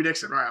 Shout out Booby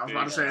Dixon. Right, I was Big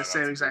about to say the shout out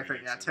same to exact Booby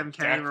thing. Yeah, Dixon. Tim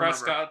can't Dak even remember.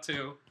 Prescott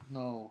too.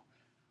 no.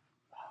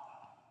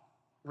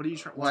 What are you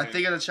trying? Well, I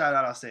think of the shout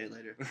out. I'll say it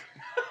later.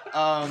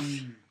 All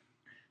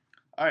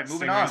right,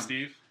 moving Stingray on.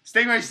 Steve.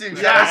 Stingray Steve.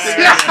 Yes.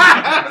 Yes.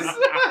 Yes.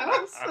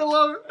 I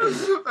love it.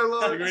 I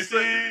love Stingray it.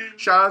 Steve.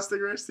 Shout out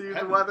Stingray Steve.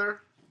 The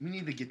weather. We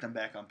need to get them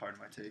back on part of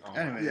my take. Oh,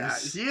 Anyways. Yeah,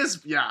 he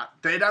is. Yeah,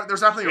 there's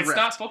definitely a It's rift.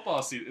 not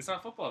football season. It's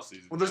not football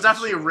season. Well, there's That's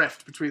definitely a true.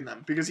 rift between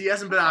them because he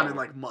hasn't been on in Oh.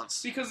 like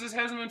months. Because this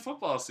hasn't been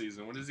football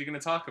season. What is he going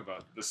to talk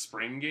about? The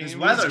spring game? His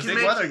weather, He's big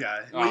making- weather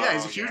guy. Well, yeah,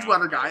 he's a Oh, huge yeah.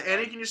 weather guy,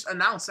 and he can just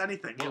announce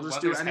anything. He'll What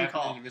just do weather's any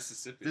happening call. in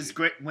Mississippi? This is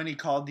great when he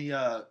called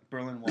the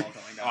Berlin Wall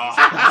going down. Oh,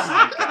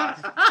 my God.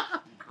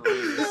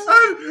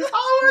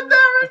 Oh, and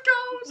there it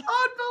goes!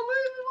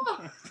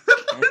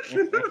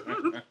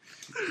 Unbelievable.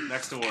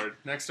 Next award.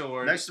 Next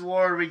award. Next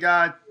award, we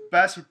got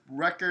Best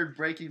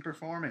Record-Breaking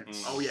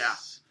Performance. Oh yeah.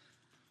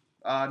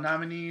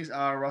 Nominees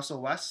are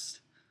Russell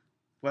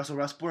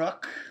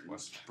Westbrook,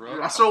 Westbrook.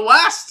 Russell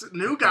West,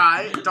 new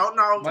guy. Don't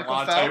know. Michael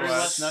Delonte Phelps,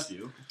 West.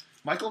 nephew.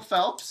 Michael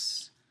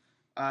Phelps,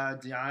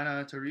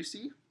 Diana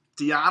Taurasi,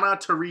 Diana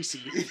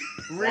Taurasi.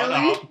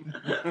 Really?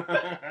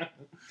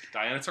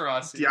 Diana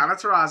Taurasi. Diana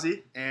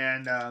Taurasi.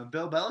 and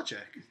Bill Belichick.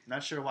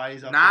 Not sure why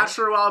he's up Not there.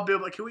 sure why Bill.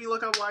 But can we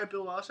look up why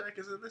Bill Belichick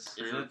is in this?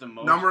 Isn't it the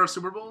most Number of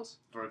Super Bowls?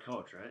 for a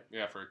coach, right?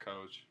 Yeah, for a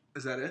coach.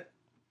 Is that it?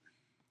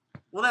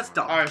 Well, that's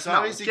dumb. All right, so no,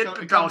 obviously get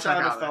it comes Belichick out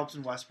out of of there. Phelps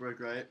and Westbrook,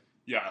 right?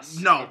 Yes.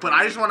 No, but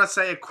I just Agreed. want to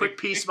say a quick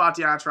piece about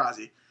Diana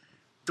Taurasi.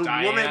 The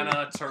woman.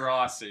 Diana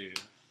Taurasi.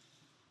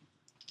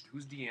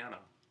 Who's Deanna?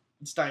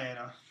 It's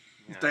Diana.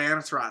 Yeah.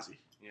 Diana Taurasi.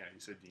 Yeah, you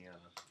said Deanna.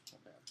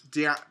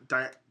 Diana.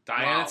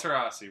 Diana Wow.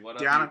 Taurasi. What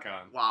up, Diana.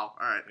 UConn? Wow.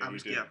 All right. Yeah, I'm you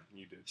just did. yeah.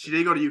 You did. She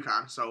did go to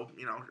UConn, so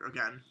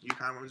again,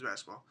 UConn women's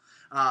basketball.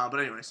 But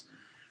anyways,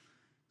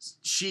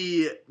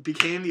 she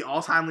became the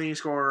all-time leading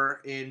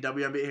scorer in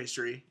WNBA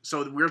history.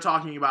 So we're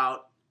talking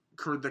about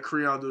the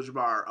Kareem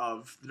Abdul-Jabbar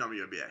of the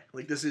WNBA.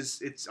 Like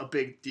it's a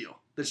big deal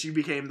that she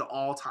became the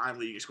all-time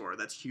leading scorer.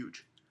 That's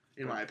huge,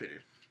 in my opinion.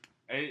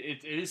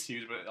 It is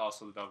huge, but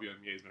also the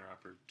WNBA has been around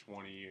for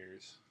 20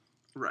 years.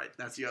 Right.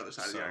 That's the other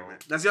side of the So-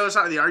 argument. That's the other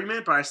side of the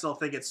argument, but I still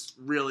think it's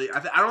really.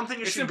 I don't think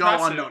it It's should go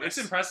impressive. unnoticed.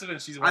 It's impressive,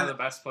 and she's one of the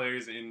best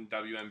players in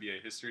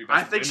WNBA history. I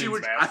best think she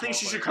women's would. I think basketball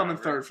she should player come in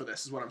ever. third for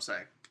this. Is what I'm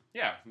saying.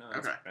 Yeah, no,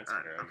 that's, Okay, that's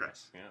alright, fair, I okay.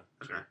 guess. Yeah,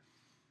 Okay. sure.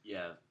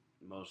 Yeah,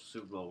 most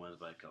Super Bowl wins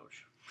by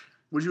coach.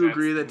 Would you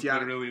agree that That's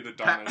Diana? literally the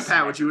Pat, dumbest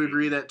Pat, would you record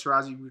agree that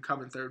Taurasi would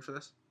come in third for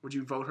this? Would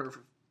you vote her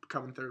for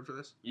coming third for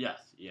this? Yes,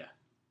 yeah.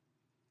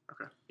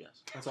 Okay.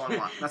 Yes. That's all I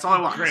want. That's all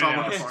I want. That's Great all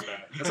I'm looking analysis, for.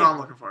 Pat. That's all I'm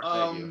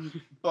looking for.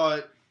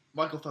 But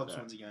Michael Phelps Yeah.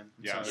 wins again. I'm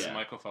Yeah, sorry. Yeah.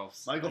 Michael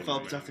Phelps. Michael should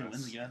Phelps win definitely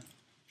this. wins again.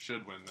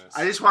 Should win this.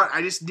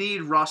 I just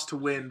need Russ to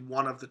win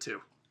one of the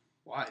two.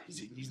 Why?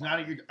 He's not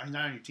on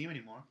your team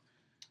anymore.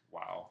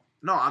 Wow.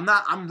 No, I'm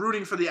not. I'm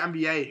rooting for the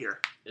NBA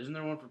here. Isn't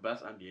there one for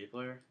best NBA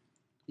player?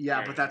 Yeah,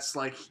 Right. but that's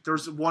like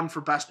there's one for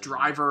best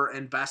driver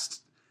and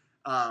best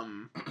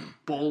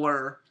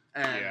bowler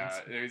and Yeah,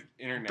 there's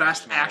international.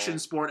 best action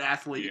sport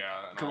athlete.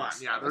 Yeah. and Come all on,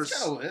 that yeah, stuff. there's-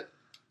 That's kind of lit.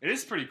 It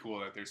is pretty cool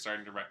that they're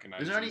starting to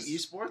recognize. Is there any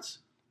these esports?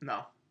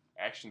 No,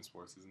 action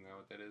sports? Isn't that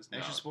what that is?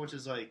 Action sports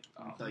is like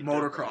Oh.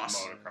 Motocross.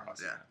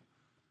 Motocross. Yeah.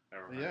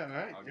 Never mind. Yeah,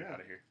 right, I'll get yeah. out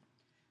of here.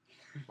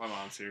 My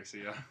mom's here, so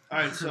yeah. All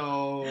right,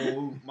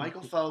 so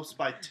Michael Phelps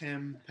by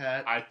Tim,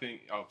 Pat. I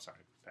think. Oh, sorry,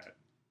 Pat.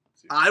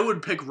 See, I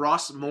would pick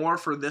Russ more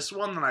for this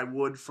one than I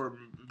would for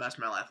best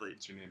male athlete.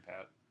 what's your name,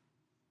 Pat?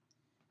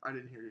 I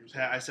didn't hear you. say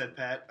Pat, I that. said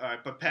Pat. All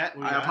right, but Pat,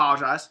 what do I you got?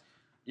 apologize.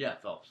 Yeah,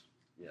 Phelps.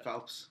 Yeah,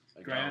 Phelps.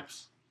 Like,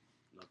 Grant.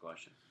 no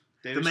question.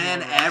 The Davis, man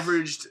you want Russ?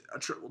 averaged a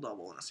triple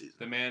double in a season.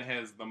 The man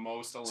has the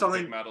most Olympic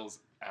Something- medals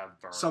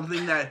ever.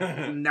 Something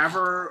that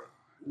never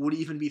would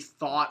even be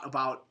thought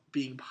about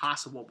being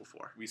possible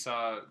before. we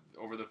saw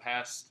over the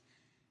past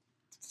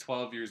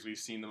 12 years, we've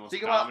seen the most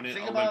Think about- dominant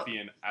think about-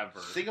 Olympian ever.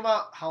 Think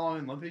about how long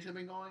the Olympics have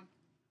been going,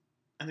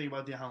 and think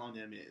about how long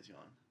the NBA is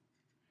going.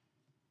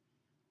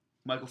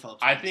 Michael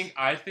Phelps. I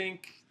wins.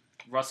 think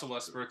Russell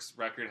Westbrook's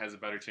record has a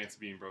better chance of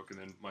being broken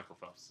than Michael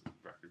Phelps'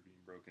 record being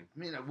broken. I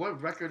mean,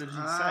 what record did he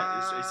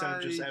set? He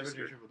said just I average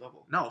disagree. a triple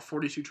double. No,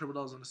 42 triple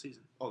doubles in a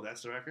season. Oh,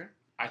 that's the record.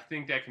 I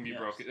think that can be Yes.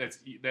 broken.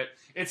 That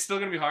it's still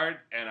gonna be hard,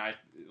 and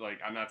Like,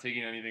 I'm not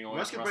taking anything away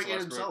Russ from can Russell break it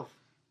Westbrook. himself.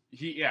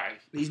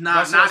 He's not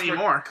Russell Westbrook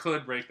anymore.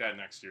 Could break that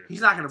next year.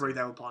 He's not going to break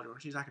that with Paul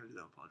George. He's not going to do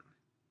that with Paul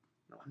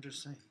George. I'm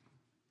just saying.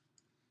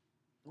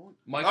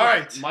 Michael, All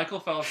right. Michael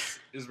Phelps'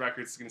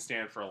 record is going to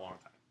stand for a long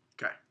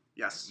time.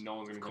 Yes. No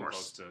one's going to come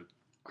close to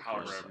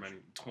however many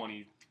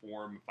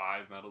 24,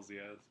 5 medals he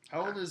has.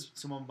 How old is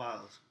Simone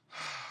Biles?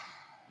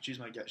 She's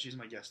my guest. She's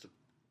my guest.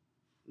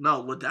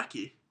 No,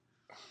 Ledecky.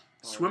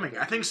 Swimming.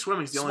 I think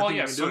swimming's the only thing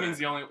you can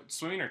do.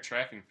 Swimming or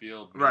track and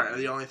field. Right, are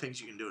the only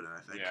things you can do it in, I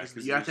think. Yeah,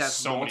 'Cause you have to have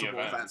so many multiple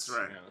events,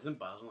 right? Yeah. Isn't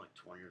Boston like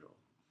 20 years old?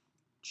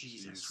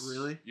 Jesus, She's-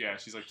 really? Yeah,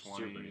 she's like She's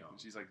 20. super young.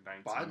 She's like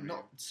 19. But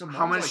no, Simone's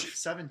How much- like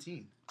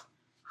 17.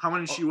 How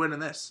many did she win in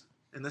this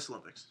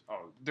Olympics?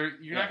 Oh, you're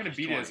Yeah, not going to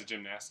she's beat it as 20. a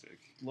gymnastic.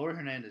 Laura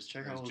Hernandez,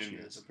 check how As old she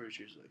gymnast. is. I'm pretty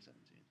sure she's like 17.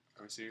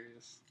 Are we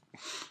serious?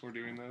 We're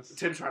doing this?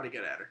 Tim's trying to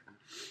get at her.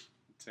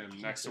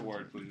 Tim, next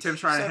award, please. Tim's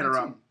trying to hit her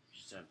up. 17.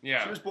 She's 10.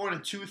 Yeah. She was born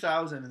in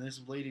 2000, and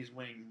this lady's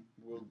winning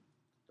world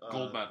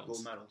Gold medals.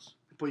 Gold medals.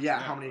 But yeah,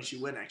 Yeah, how many it did she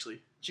was. win,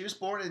 actually? She was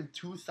born in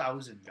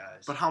 2000,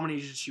 guys. But how many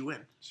did she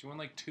win? She won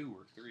like 2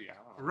 or 3. I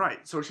don't know.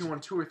 Right, so she won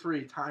 2 or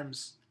 3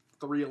 times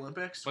 3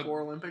 Olympics, But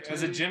 4 Olympics.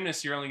 As a maybe?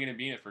 gymnast, you're only going to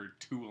be in it for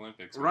 2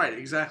 Olympics. Right,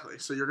 exactly.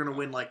 So you're gonna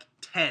win like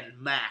 10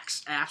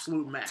 max,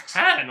 absolute max.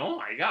 10? Oh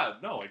my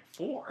god. No, like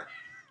 4.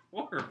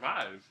 4 or 5. what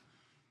are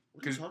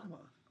you 'cause- talking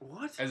about?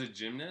 What? As a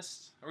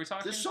gymnast? Are we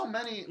talking? There's so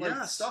many like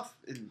Yes. stuff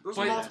in. Those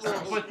But- are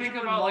multiple. but think even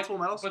about, like- multiple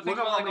medals. But think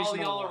Look about up like how all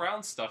many the small-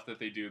 all-around stuff that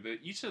they do. That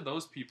each of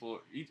those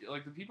people,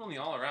 like the people in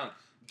the all-around,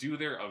 do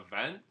their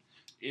event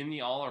in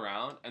the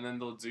all-around, and then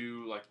they'll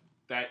do like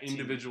that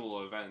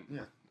individual event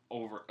Yeah.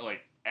 over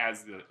like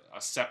as a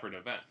separate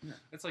event. Yeah.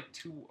 It's like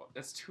 2.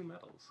 That's 2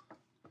 medals.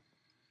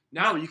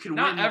 No, you can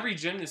Not win. every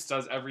gymnast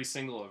does every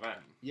single event.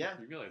 Yeah.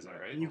 You realize that,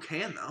 right? You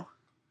can though.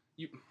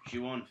 She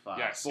won 5.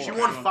 Yes. Four. She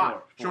won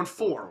 5. She won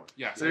 4.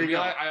 Yes, There you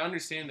go. I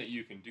understand that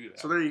you can do that.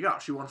 So there you go.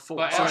 She won 4.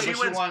 But so Allie- she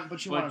wins. But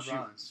she but won a she-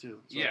 bronze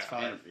too. So Yeah. it's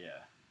 5. Yeah.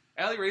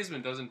 Allie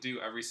Raisman doesn't do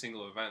every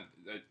single event.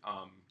 That,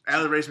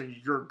 Allie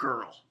Raisman, you're a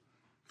girl.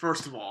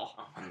 First of all.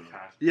 oh my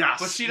god. Yes.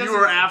 But she you doesn't-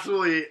 are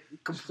absolutely,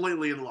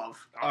 completely in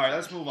love. All right,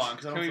 let's move on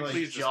because I Can don't we feel like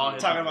please just John-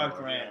 move talking on? about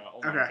Grant. Yeah,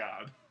 oh my Okay.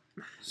 god.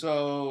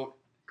 So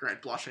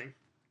Great, blushing.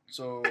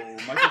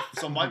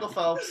 Michael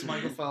Phelps.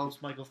 Michael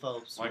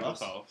Russ.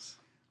 Phelps.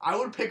 I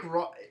would pick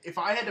if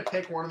I had to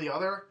pick one or the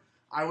other,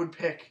 I would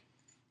pick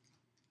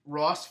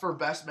Ross for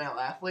best male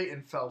athlete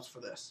and Phelps for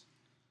this.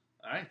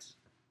 All right.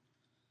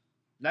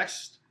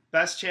 Next,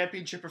 best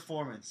championship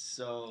performance.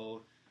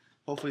 So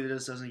hopefully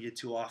this doesn't get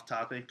too off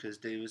topic because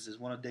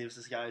one of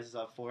Davis's guys is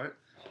up for it.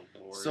 Oh,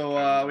 Lord.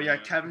 So we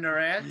got Kevin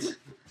Durant,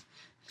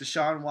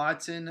 Deshaun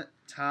Watson,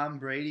 Tom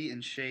Brady,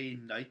 and Shea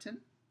Knighton.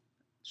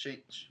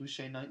 Who's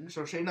Shea Knighton?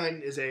 So Shea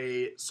Knighton is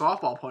a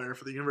softball player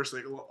for the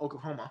University of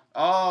Oklahoma.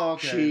 Oh,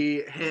 okay.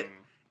 She hit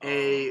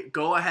a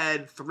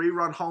go-ahead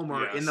 3-run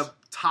homer Yes. in the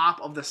top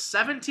of the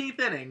 17th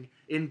inning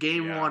in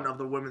Game Yeah. 1 of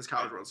the Women's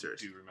College I World Series.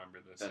 do remember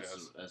this. That's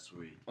Yes. that's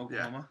sweet.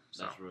 Oklahoma.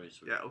 That's really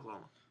sweet. Yeah,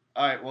 Oklahoma.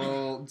 All right.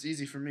 Well, it's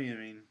easy for me. I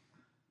mean,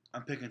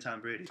 I'm picking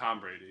Tom Brady. Tom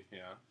Brady.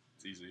 Yeah,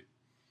 it's easy.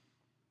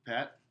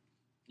 Pat.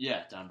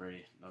 Yeah, Tom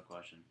Brady, no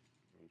question.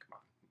 I mean, come on.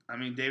 I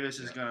mean, Davis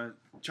is gonna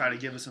try to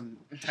give us some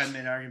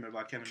 10-minute argument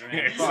about Kevin Durant.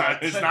 it's,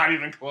 but, it's not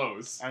even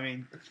close. I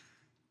mean,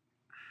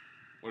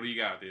 What do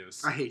you got,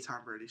 Davis? I hate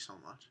Tom Brady so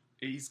much.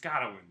 He's got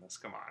to win this.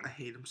 Come I on.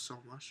 hate him so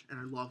much, and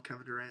I love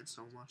Kevin Durant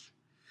so much.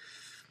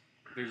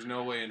 There's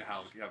no way in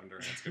hell Kevin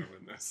Durant's going to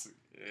win this.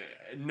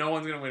 No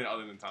one's going to win it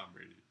other than Tom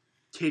Brady.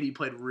 KD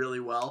played really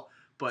well,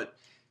 but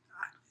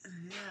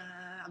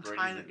I'm Brady's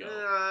trying the to.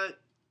 GOAT.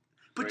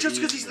 But Brady just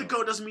because is he's the the GOAT.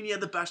 GOAT doesn't mean he had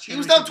the best He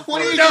was championship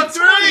down performance.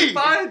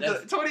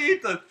 28-3.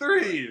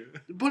 28-3.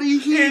 But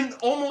he In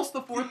almost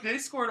the fourth, they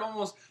scored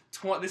almost.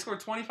 They scored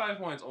 25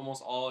 points,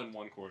 almost all in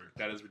one quarter.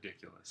 That is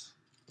ridiculous.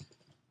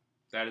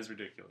 That is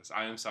ridiculous.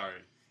 I am sorry.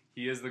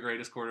 He is the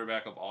greatest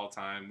quarterback of all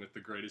time with the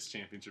greatest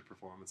championship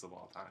performance of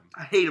all time.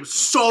 I hate him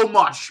so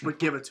much, but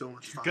give it to him.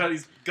 It's fine.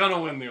 He's gonna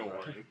win the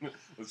award.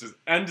 Let's just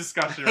end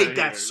discussion. I hate right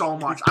that here. so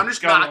much. He's I'm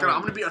just not gonna. win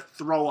I'm gonna it. be a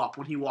throw up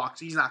when he walks.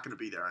 He's not gonna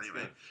be there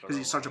anyway Yeah, because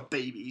he's such a throw up.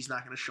 baby. He's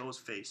not gonna show his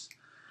face.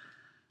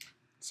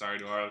 Sorry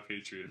to our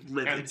Patriot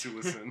Livid. and to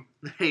listen.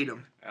 I hate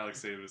him.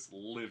 Alex Davis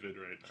livid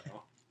right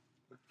now.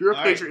 If you're a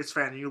All right. Patriots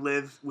fan and you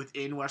live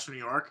within Western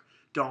New York,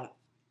 don't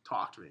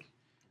talk to me.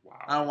 Wow.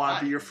 I don't want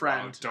to be your Wow, friend.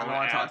 I don't don't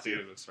want to talk add to you.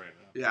 Davis right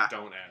now. Yeah.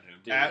 Don't add him.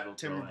 Davis At will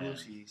Tim go ahead.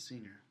 Rabuski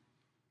Sr.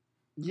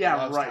 Yeah,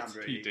 Loves right. Tom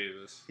Brady. Pete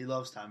Davis. He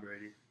loves Tom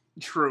Brady.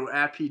 True.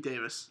 At Pete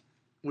Davis,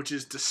 which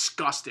is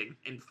disgusting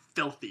and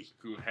filthy.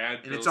 Who had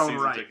In Bills its own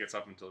season right. tickets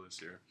up until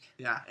this year.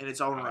 Yeah, in its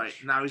own Ouch. right.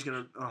 Now he's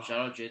gonna. Oh. Shout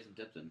out Jason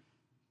Tipton,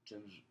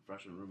 Tim's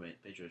freshman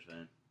roommate, Patriots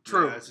fan.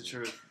 True. Yeah, that's the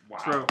truth. Wow.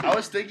 True. I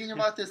was thinking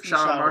about this in the Shout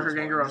out shower Marco this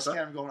morning. Gangarosa. This is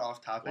kind of going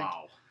off topic.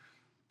 Wow.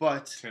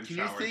 But Tim can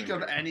you Shower think of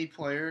thinker. any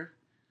player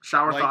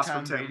Shower like thoughts Tom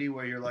from Tim. Brady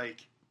where you're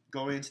like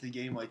going into the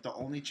game like the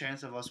only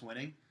chance of us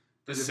winning?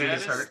 The Is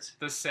it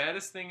because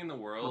saddest thing in the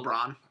world.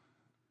 LeBron.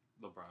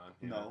 LeBron.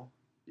 Yeah. No.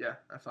 Yeah,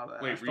 I thought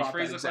that. Wait, I thought rephrase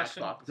that the exact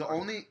question? thought The before.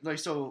 only like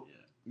so Yeah.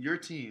 your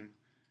team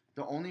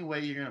the only way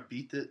you're gonna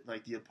beat the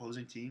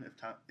opposing team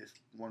if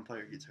one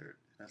player gets hurt.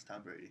 That's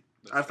Tom Brady.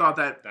 I thought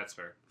that That's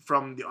fair.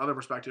 from the other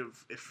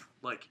perspective, if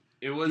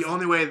It was the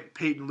only way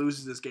Peyton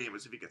loses this game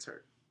is if he gets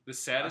hurt. the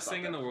saddest I thought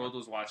thing in that the was world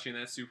was watching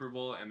that Super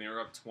Bowl, and they were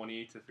up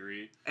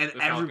 28-3. And The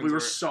Falcons we were were-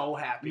 so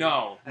happy.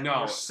 No, and we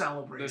no. were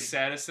celebrating. The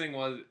saddest thing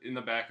was in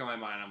the back of my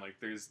mind. I'm like,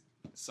 there's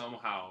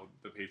somehow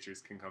the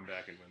Patriots can come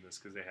back and win this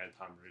because they had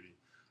Tom Brady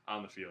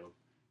on the field,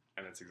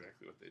 and that's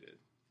exactly what they did.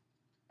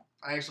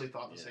 I actually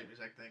thought the Yeah. same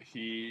exact thing.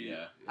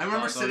 Yeah. I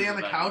remember It's sitting always on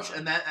the back of couch my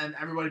and mind. and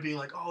everybody being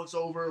like, "Oh, it's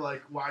over!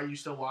 Like, why are you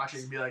still watching?"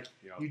 And be like,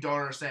 Yeah. "You don't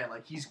understand.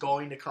 Like, he's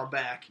going to come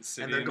back,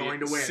 City and they're in the- going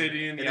to win."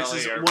 City in the and this LA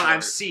is airport. what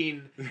I've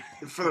seen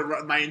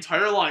for my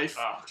entire life.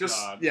 Oh, Just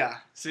God.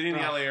 yeah, Sitting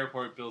in the Oh. LA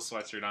airport, Bill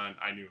sweatshirt on.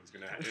 I knew it was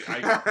gonna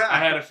happen. I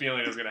had a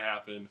feeling it was gonna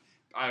happen.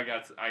 I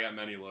got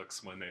many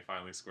looks when they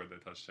finally scored the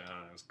touchdown,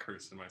 and I was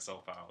cursing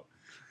myself out.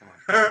 I'm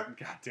like,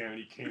 God damn it,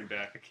 he came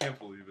back. I can't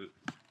believe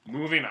it.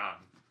 Moving on.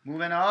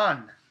 Moving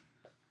on.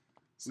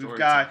 We've Story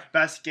got time.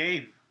 best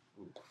game.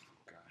 Ooh, God.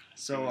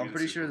 So Gonna be I'm the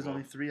pretty Super sure there's Bowl.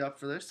 only 3 up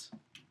for this.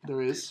 there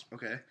is.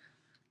 Okay.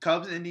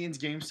 Cubs Indians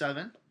Game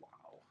 7.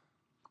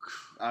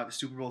 Wow.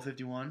 Super Bowl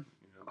 51.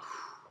 Yeah.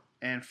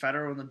 And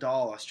Federer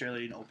Nadal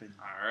Australian Open.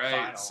 All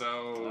right, Final.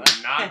 so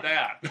not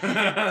that.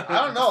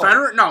 I don't know.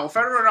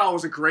 Federer and all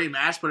was a great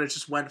match, but it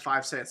just went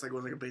 5 sets. Like it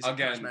was like a basic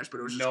tennis Again, match, but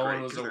it was just no great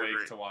one was 'cause they're awake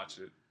great. to watch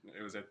it.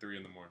 It was at 3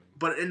 in the morning.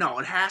 But no,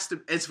 it has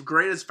to. It's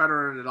great as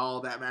Federer and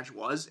Nadal that match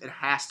was. It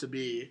has to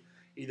be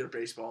either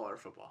baseball or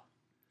football.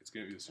 It's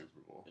gonna be the Super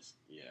Bowl.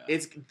 Yeah.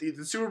 It's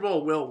the Super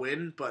Bowl will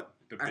win, but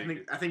The I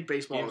big- think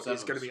baseball Game is 7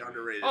 going to was be sweet.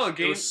 underrated. Oh,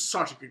 it was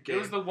such a good game.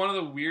 It was one of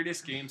the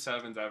weirdest Game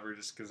 7s ever,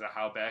 just because of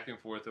how back and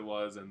forth it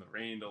was and the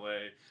rain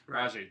delay.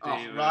 Right. Rajay Oh,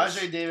 Davis.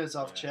 Rajay Davis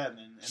off Yeah.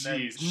 Chapman. And then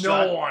Jeez,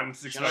 shot- no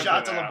one's expecting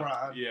shot to that.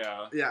 LeBron.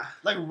 Yeah. yeah.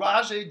 Like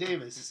Rajay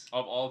Davis.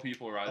 Of all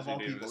people, Of Rajay all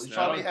Davis. people. He No.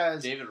 probably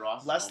has David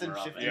Ross less than homer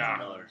off 50 Yeah.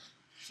 Andrew Miller.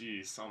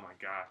 Jeez, oh my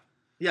God.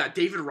 Yeah,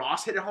 David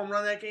Ross hit a home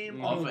run that game.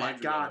 Mm. Oh Off of my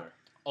Andrew god. Miller.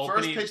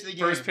 Opening- pitch of the game.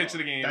 First pitch of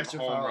the game, Dexter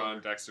home Fowler.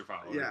 run, Dexter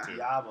Fowler. Yeah. Too.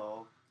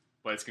 Yabo.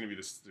 But it's going to be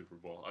the Super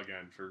Bowl,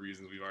 again, for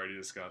reasons we've already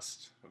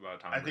discussed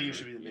about Tom I think Brady. it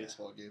should be the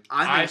baseball game.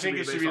 I think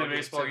it should be the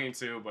baseball game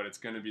too, but it's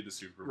going to be the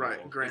Super Bowl.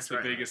 Right, Grant's it's the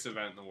right. biggest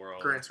event in the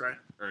world, Grant's right.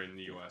 or in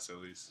the U.S. at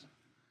least.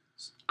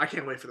 I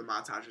can't wait for the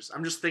montages.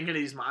 I'm just thinking of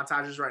these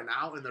montages right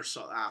now, and they're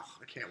so. I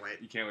can't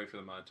wait. You can't wait for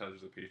the montage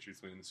of the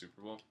Patriots winning the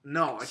Super Bowl.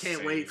 No, I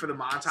can't wait for the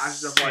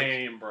montages of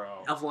Same,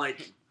 bro.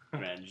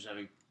 Man, just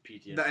having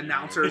PTSD. the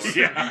announcers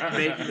Yeah.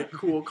 making the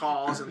cool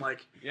calls and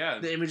like Yeah,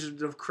 the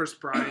images of Chris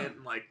Bryant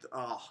and like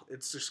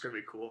it's just gonna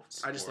be cool.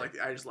 I just Sport.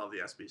 love the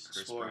ESPYs.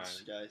 Chris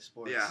Sports, guys.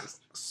 Sports. Yeah,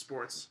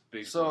 sports.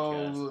 Big podcast.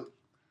 So,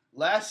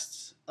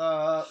 last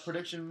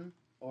prediction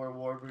or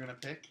award we're going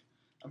to pick.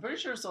 I'm pretty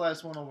sure it's the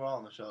last one overall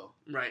on the show.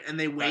 Right, and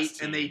they wait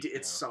Best and they team,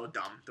 it's so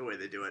dumb the way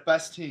they do it.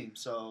 Best team.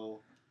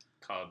 So,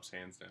 Cubs,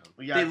 hands down.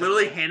 we got They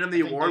literally hand them the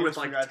I think award Davis with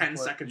like forgot to 10 put-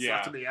 seconds Yeah.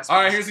 left in the ESPYs.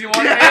 All right, here's the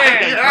award. Yeah,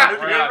 Hey, yeah,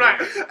 we're you're out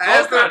right. here.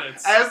 As Roll they're,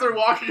 credits. as they're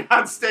walking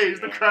on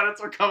stage, the Yeah. credits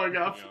are coming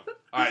up. Yeah.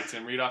 All right,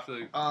 Tim, read off the.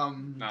 So I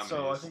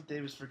Nominees. think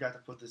Davis forgot to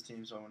put this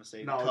team, so I'm going to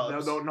say No, the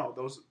Cubs. no,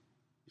 those.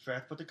 You forgot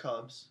to put the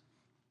Cubs.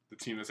 The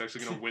team that's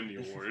actually going to win the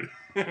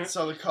award.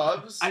 So the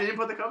Cubs. I didn't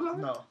put the Cubs on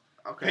there? No.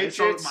 Okay,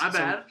 Patriots. so my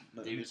bad.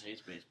 Davis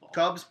hates baseball.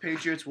 Cubs,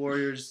 Patriots,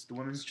 Warriors, the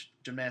women's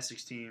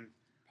gymnastics team,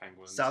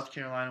 Penguins. South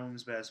Carolina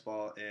women's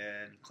basketball,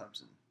 and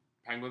Clemson.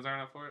 Penguins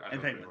aren't up for it? I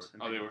And thought they Penguins, were.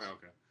 and Oh, they were? Penguins.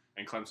 Okay.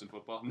 And Clemson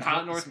football?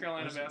 Not North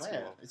Carolina Yeah,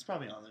 basketball. it's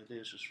probably on there.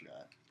 Davis just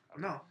forgot.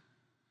 No.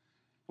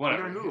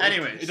 Whatever. I don't know.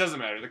 Anyways. It doesn't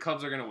matter. The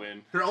Cubs are going to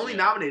win. They're only Yeah.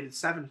 nominated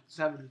seven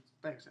things,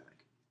 I think.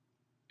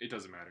 It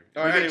doesn't matter.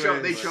 All right, They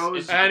anyways.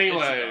 chose.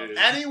 Anyways.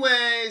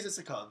 Anyways, it's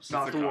the Cubs.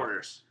 No, It's the the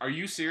Warriors. Are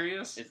you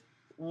serious?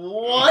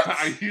 What?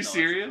 Are you it's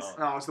serious? the Cubs.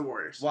 No, it's the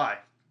Warriors. Why?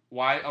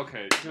 Why?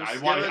 Okay. Just I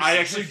give want. us- I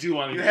actually do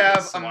want to You hear have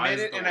this. a Why is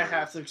minute the and a Warriors?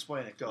 half to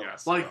explain it. Go.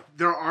 Yes. Like go.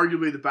 they're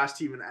arguably the best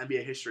team in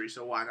NBA history,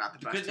 so why not the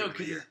best Because team of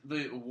the year?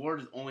 the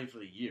award is only for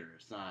the year.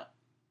 It's not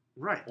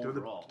Right.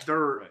 overall. They're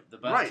right. The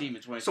best right. team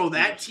in 2016 So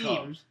that was the team-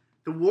 Cubs.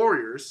 the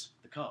Warriors.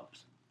 The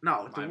Cubs.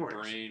 No, the My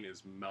Warriors. brain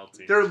is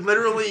melting. They're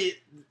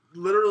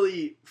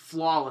literally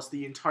flawless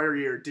the entire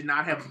year. Did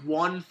not have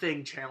one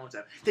thing challenge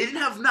them. They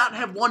didn't not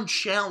have one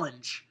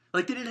challenge.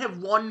 Like they didn't have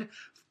one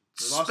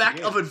They lost the speck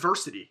game. of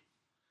adversity.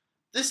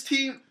 This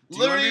team Do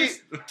you literally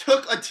understand?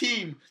 took a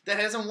team that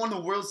hasn't won the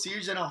World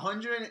Series in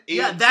 108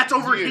 Yeah, that's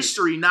over years.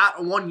 history,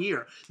 not 1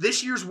 year.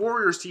 This year's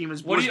Warriors team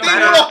is What do was you- They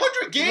better. won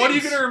 100 games. What are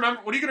you gonna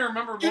remember? What are you gonna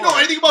remember more? You know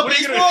anything about What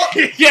are you baseball?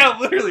 gonna- yeah,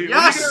 literally. What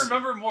are Yes. you gonna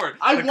remember more?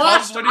 I The Cubs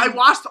watched. winning- I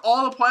watched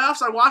all the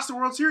playoffs. I watched the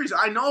World Series.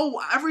 I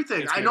know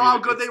everything. It's I gonna know be how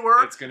the- good they it's-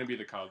 were. It's gonna be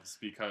the Cubs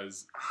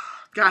because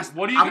Guys,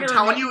 What are you I'm gonna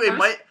telling remember you,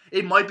 first?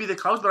 it might be the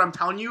Cubs, but I'm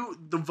telling you,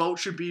 the vote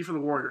should be for the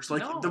Warriors.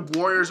 Like No. the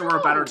Warriors were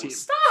a better No, team.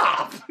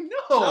 Stop! No,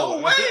 No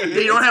way.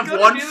 They don't It's have gonna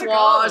one be the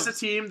flaw Cubs. as a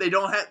team. They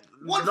don't have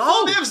One no.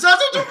 full game.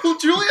 Zaza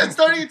Julian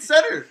starting at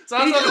center.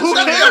 Zaza Who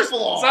Pachulia- cares?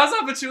 Flaw. Zaza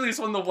Pachulia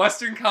won the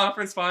Western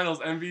Conference Finals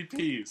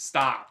MVP.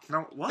 Stop.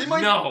 No, what? They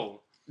might-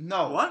 No.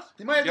 No. What?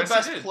 They might have Yes, the he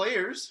best did.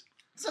 players.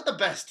 It's not the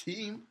best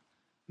team.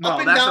 No, Up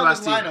and that's the down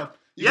best this team. lineup.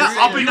 Yeah,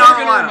 You're up and going down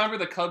the to lineup. remember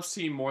the Cubs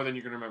team more than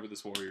you're going to remember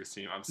this Warriors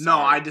team. I'm sorry. No,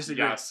 I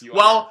disagree. Yes, you are.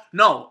 Well,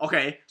 no,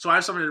 okay. So I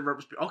have something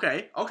to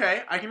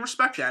okay, I can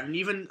respect that and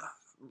even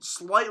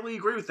slightly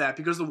agree with that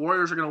because the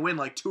Warriors are going to win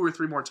like 2 or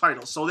 3 more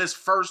titles. So this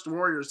first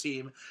Warriors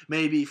team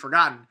may be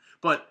forgotten,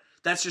 but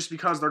that's just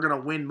because they're going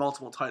to win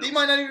multiple titles. They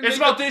might not even It's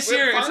make about the this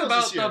year. It's finals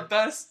about this year. the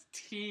best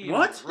team.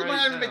 What? They might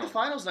not even make the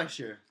finals next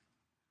year.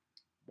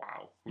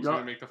 Wow. Who's No.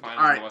 going to make the finals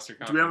All in right. the Western Do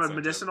Conference? we have a then,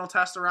 medicinal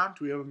test around?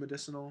 Do we have a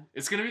medicinal? Tim?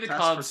 It's going to be the test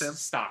Cubs. for Tim?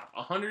 Stop.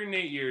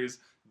 108 years.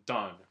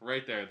 Done.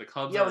 Right there. The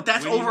Cubs Yeah, are but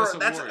that's winning over. this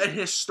That's award. a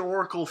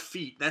historical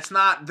feat. That's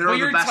not. They're But the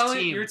you're best telling,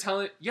 team. You're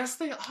telling. Yes,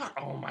 they are.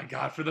 Oh my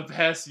God! For the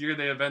past year,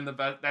 they have been the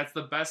best. That's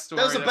the best story.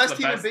 That was the That's best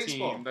team in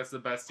baseball. That's the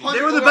best team. 100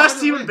 They were the over best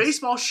 100 team in wins.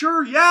 baseball.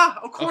 Sure, yeah,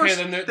 of course.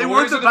 Okay, then they the weren't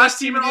Warriors the are best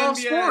team in the all NBA.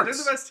 sports.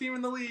 They're the best team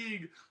in the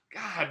league.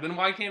 God, then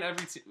why can't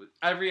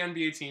every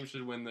NBA team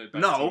should win the best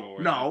team No,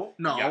 award? no,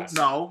 no, Yes.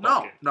 no, no,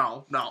 Okay.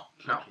 no, no,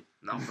 no,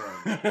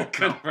 no.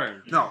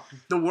 Confirmed. No,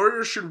 the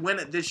Warriors should win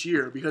it this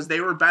year because they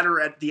were better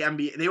at the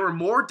NBA. They were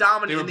more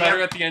dominant. They were in better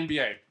the at the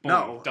NBA. Boom,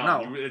 No,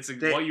 done. no. It's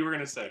They- what you were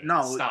gonna say.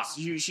 No, Stop.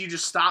 she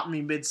just stopped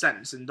me mid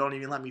sentence and don't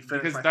even let me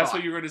finish Because my that's thought.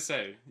 what you were gonna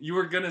say. You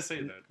were gonna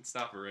say that.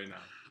 Stop it right now.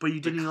 But you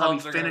didn't the even let me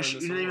Cubs are gonna finish. win You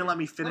this didn't even award. let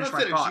me Let finish her my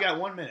finish. thought. You got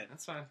 1 minute.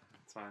 That's fine.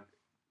 That's fine.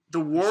 The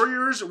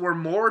Warriors were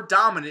more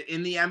dominant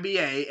in the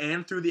NBA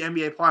and through the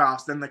NBA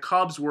playoffs than the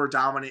Cubs were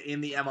dominant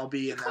in the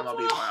MLB and the Cubs MLB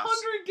won playoffs.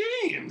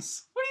 100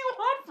 games. What do you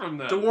want from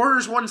them? The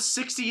Warriors won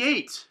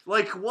 68.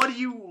 Like, what do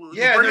you?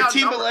 Yeah, bring their out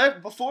team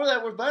numbers. before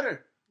that were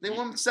better. They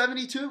won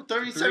 72,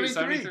 30, 73.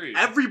 73.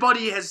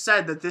 Everybody has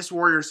said that this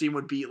Warriors team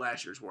would beat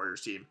last year's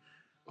Warriors team.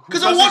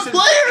 Because of one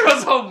player!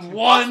 Because of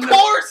one Of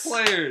course!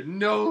 player.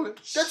 No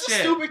That's a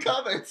shit. stupid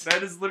comment.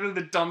 That is literally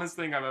the dumbest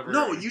thing I've ever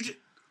No, heard. you just.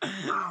 Oh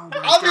my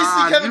Obviously,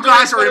 God. Kevin You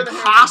guys Durant's are better than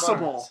Harrison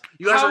impossible. Barnes.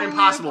 You guys How are are we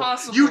impossible.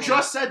 impossible? You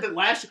just said that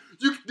last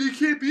year they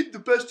can't beat the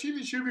best team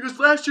this year because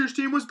last year's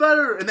team was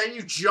better, and then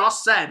you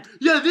just said,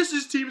 yeah, this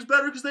is team's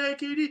better because they had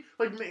KD.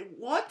 Like,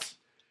 what?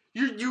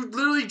 You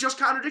literally just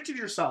contradicted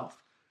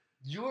yourself.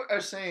 You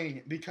are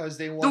saying because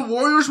they The won.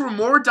 Warriors were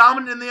more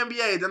dominant in the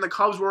NBA than the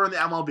Cubs were in the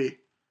MLB.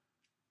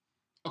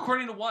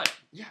 According to what?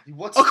 Yeah,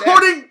 what's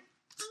According to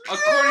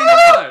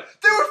what?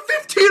 They were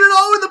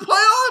 15-0 in the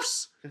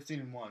playoffs.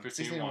 15-1.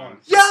 15-1.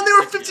 Yeah, and they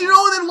were 15-0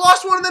 and then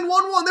lost one and then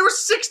won one. They were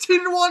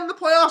 16-1 in the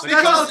playoffs. That's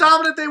how Because-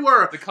 dominant they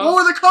were. The Cubs- What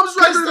were the Cubs'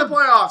 record in the the-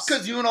 playoffs?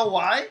 Because you know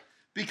why?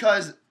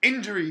 Because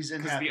injuries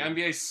and Because the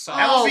NBA sucks.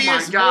 Oh MLB my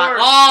is God! more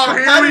Oh, here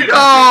we competitive.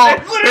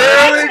 go!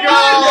 Here we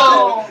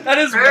go! That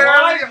is Here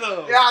why, we go.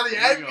 though. Yeah, the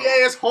There you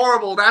NBA is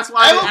horrible. That's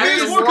why MLB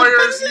the is more Warriors.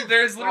 competitive.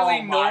 There's literally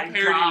Oh no my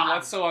parity God.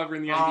 whatsoever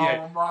in the Oh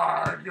NBA.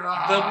 my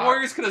God! The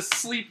Warriors could have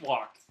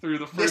sleepwalked through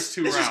the first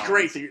two This rounds. is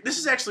great. This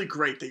is actually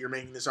great that you're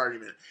making this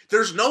argument.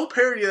 There's no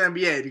parity in the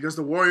NBA because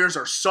the Warriors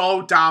are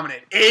so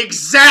dominant.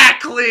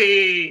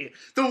 Exactly.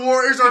 The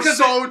Warriors are Because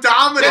so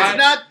dominant.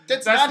 That's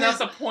That's not not his.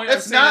 the point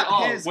that's I'm saying not at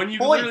all. his When you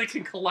point. literally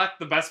can collect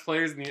the best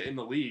players in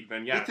the league,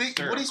 then yeah,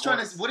 sure, what he's of trying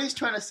course. to what he's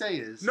trying to say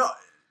is No,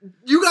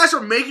 you guys are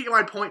making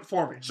my point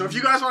for me. So if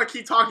you guys want to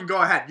keep talking, go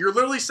ahead. You're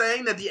literally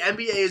saying that the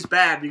NBA is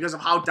bad because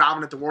of how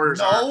dominant the Warriors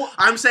No, are.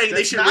 I'm saying they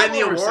that's should not win the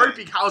what we're award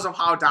saying. because of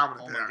how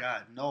dominant Oh they my are.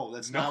 God, no,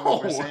 that's No, not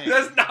what we're saying.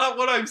 that's not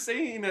what I'm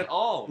saying at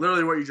all.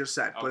 Literally what you just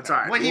said, but it's Okay.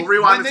 all right. When We'll he-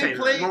 rewind when the they tape.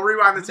 play- We'll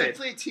rewind the When they tape.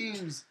 play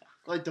teams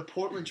like the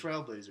Portland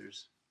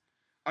Trailblazers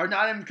are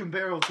not even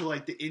comparable to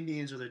like the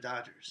Indians or the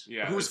Dodgers.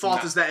 Yeah, Whose it's fault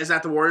not- is that? Is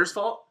that the Warriors'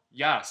 fault?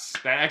 Yes,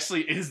 that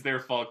actually is their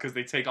fault because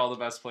they take all the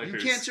best players.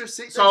 You can't just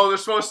say So they're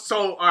supposed.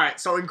 So all right.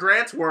 So in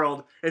Grant's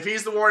world, if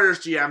he's the Warriors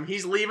GM,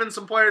 he's leaving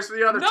some players for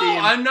the other No, team.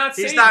 I'm not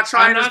He's saying. not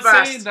trying I'm his not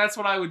best. saying that's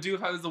what I would do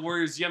if I was the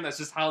Warriors GM. That's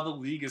just how the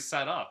league is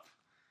set up.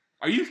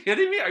 Are you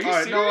kidding me? Are you All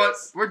right, serious? you know what?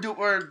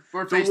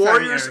 We're The FaceTiming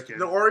Warriors, Eric in.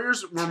 the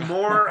Warriors were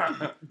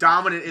more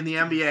dominant in the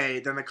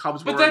NBA than the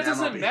Cubs were But that in the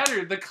doesn't MLB.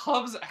 matter. The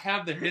Cubs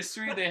have the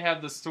history, they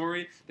have the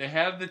story, they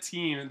have the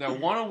team that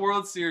won a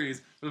World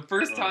Series for the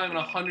first time in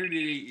 108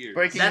 years.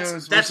 Breaking That's-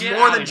 news. that's we're-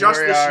 more than just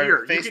we this are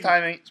year. You can-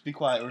 FaceTiming. Be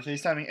quiet. We're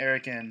FaceTiming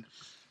Eric in.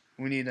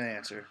 We need an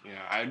answer. Yeah,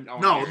 I No,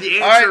 wanna the hear it.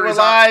 answer All right, we're is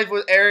live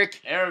with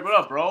Eric, Eric, what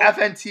up, bro?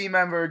 FNT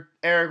member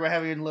Eric. We're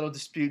having a little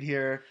dispute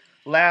here.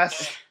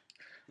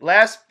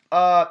 Last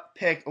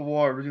pick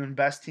award. We're doing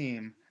best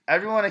team.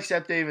 Everyone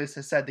except Davis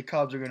has said the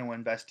Cubs are going to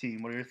win best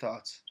team. What are your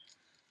thoughts?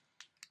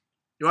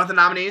 You want the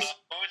nominees?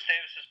 What was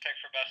Davis's pick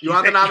for best? You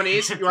want the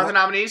nominees? You want the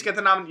nominees? Get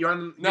the nominees. You want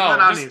give me the No,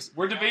 nominees?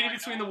 we're debating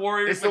between the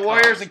Warriors It's the and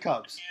Warriors Cubs. and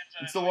Cubs.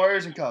 It's the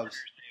Warriors and Cubs.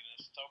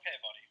 Davis. It's okay,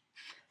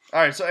 buddy.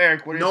 All right, so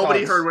Eric, what are your Nobody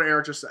thoughts? heard what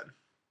Eric just said.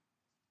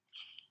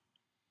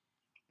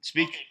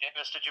 Speak. Okay,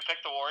 Davis, did you pick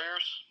the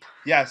Warriors?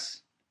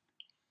 Yes.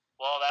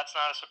 Well, that's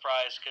not a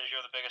surprise because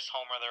you're the biggest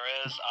homer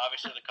there is.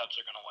 Obviously, the Cubs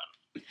are going to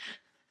win.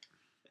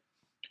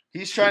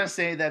 He's trying to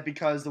say that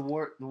because the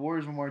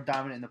Warriors were more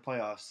dominant in the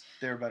playoffs,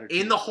 they were better.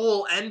 In the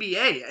whole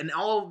NBA and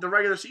all of the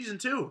regular season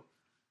too.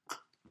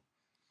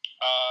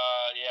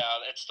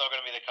 Yeah, it's still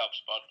going to be the Cubs,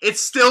 bud. It's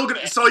still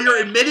gonna. So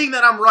you're admitting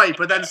that I'm right,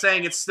 but then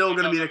saying it's still It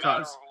gonna be the doesn't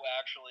matter Cubs. who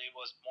actually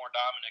was more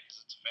dominant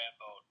because it's a fan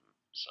vote.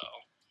 So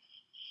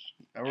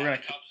We're gonna.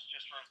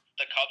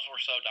 The Cubs were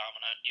so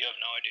dominant. You have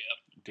no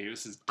idea.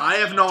 Davis is. I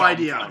have no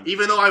idea.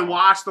 Even though I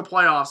watched the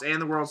playoffs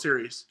and the World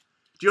Series.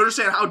 Do you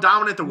understand how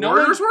dominant the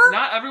Warriors were?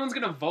 Not everyone's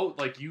gonna vote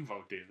like you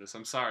vote, Davis.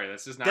 I'm sorry.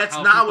 That's just not. That's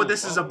how not people what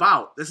this is vote.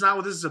 about. That's not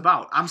what this is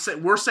about.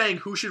 We're saying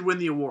who should win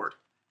the award.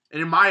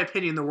 And in my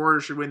opinion, the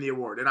Warriors should win the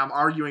award. And I'm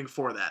arguing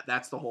for that.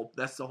 That's the whole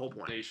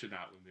point. They should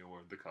not win the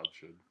award. The Cubs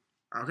should.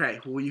 Okay,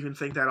 well, you can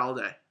think that all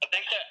day. I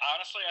think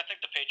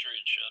the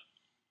Patriots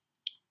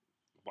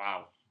should.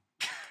 Wow.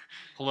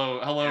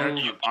 hello,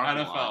 Eric, you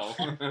parking NFL.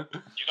 Did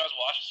you guys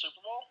watch the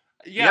Super Bowl?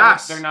 Yeah,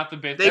 Yes. they're not the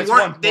big. They that's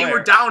weren't. one They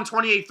were player. down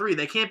 28-3.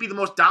 They can't be the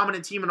most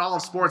dominant team in all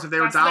of sports if they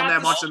were That's down not that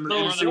the much in the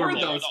Super Super Bowl.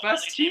 Bowl. Though. It's the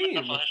best only team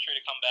in team. NFL history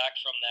to come back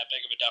from that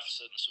big of a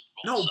deficit in the Super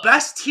Bowl. No, so.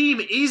 best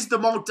team is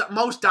the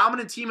most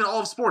dominant team in all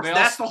of sports. They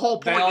That's also- the whole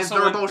They point. Is also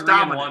they're went most 3-1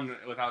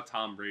 dominant. without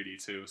Tom Brady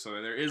too, so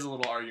there is a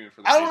little argument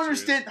for the I don't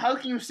Patriots. understand. How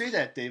can you say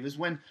that, Davis?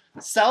 When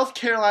South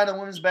Carolina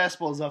women's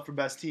basketball is up for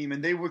best team,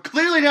 and they were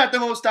clearly not the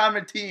most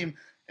dominant team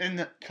in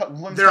the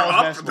women's They're college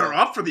up. basketball. They're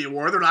up for the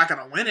award. They're not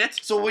going to win it.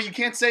 So well, you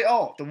can't say,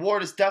 "Oh, the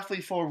award is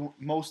definitely for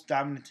most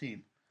dominant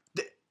team."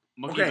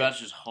 Mookie Okay. Betts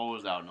just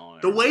hosed out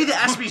nowhere. The way the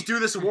ESPYs do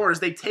this award is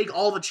they take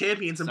all the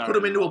champions and Sorry, put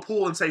them into a Will.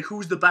 pool and say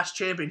who's the best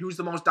champion, who's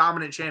the most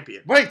dominant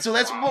champion. Right. So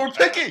that's what we're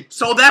picking.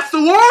 So that's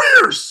the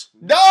Warriors.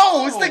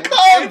 No, it's the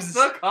Cubs. It's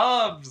the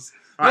Cubs.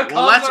 All right, The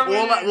well, Cubs are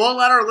we'll winning.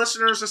 let our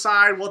listeners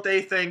decide what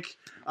they think.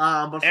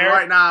 But for Eric?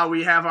 right now,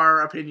 we have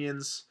our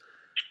opinions.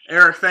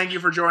 Eric, thank you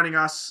for joining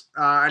us.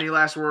 Any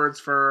last words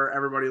for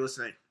everybody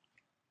listening?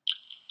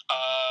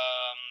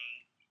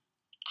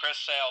 Chris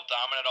Sale,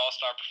 dominant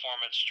all-star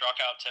performance, struck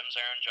out Tim's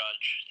Aaron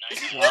Judge.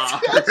 Nice. Wow,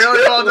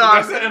 really well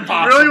That's done.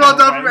 impossible, Really well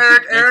done from right?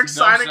 Eric. Makes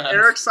no sense.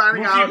 Eric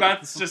signing Mookie out.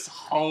 Betts just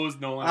hosed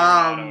Nolan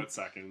Arenado at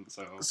second.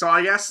 So So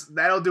I guess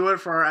that'll do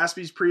it for our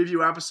ESPYs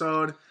preview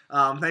episode.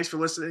 Thanks for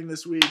listening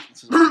this week.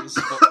 All right,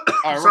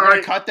 we're Sorry.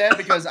 gonna cut that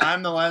because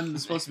I'm the one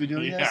that's supposed to be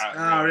doing this.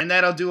 yeah, And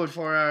that'll do it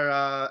for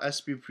our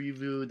SB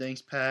preview.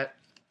 Thanks, Pat,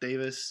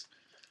 Davis,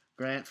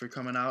 Grant, for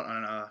coming out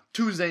on a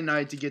Tuesday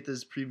night to get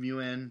this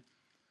preview in.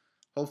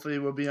 Hopefully,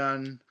 we'll be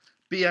on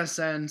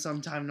BSN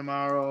sometime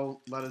tomorrow.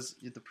 Let us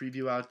get the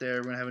preview out there.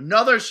 We're going to have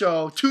another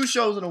show, 2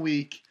 shows in a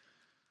week,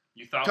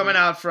 you thought coming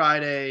out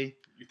Friday.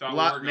 You thought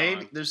we were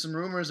Maybe gone. there's some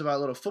rumors about a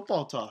little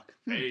football talk.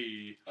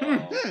 Hey.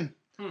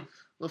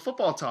 Little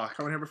football talk.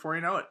 Coming here before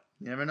you know it.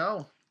 You never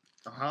know.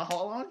 How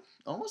long?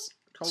 Almost?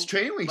 It's Couple-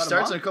 training week about a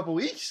starts in month. a couple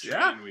weeks.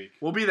 Yeah. Week.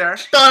 We'll be there.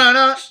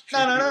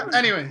 Da-da-da.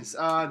 Anyways,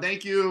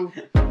 thank you.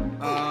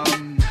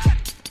 I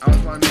was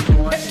going to make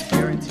one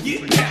guarantee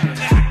prediction.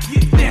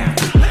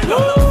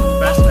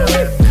 Best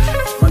man,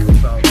 Michael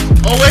Phelps.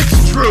 Oh,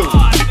 it's true.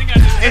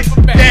 It's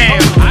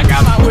damn. I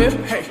got my whip,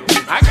 hey,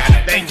 I got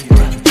it. Thank you.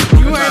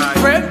 You ain't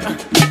fret,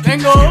 then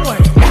go away.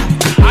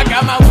 I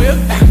got my whip,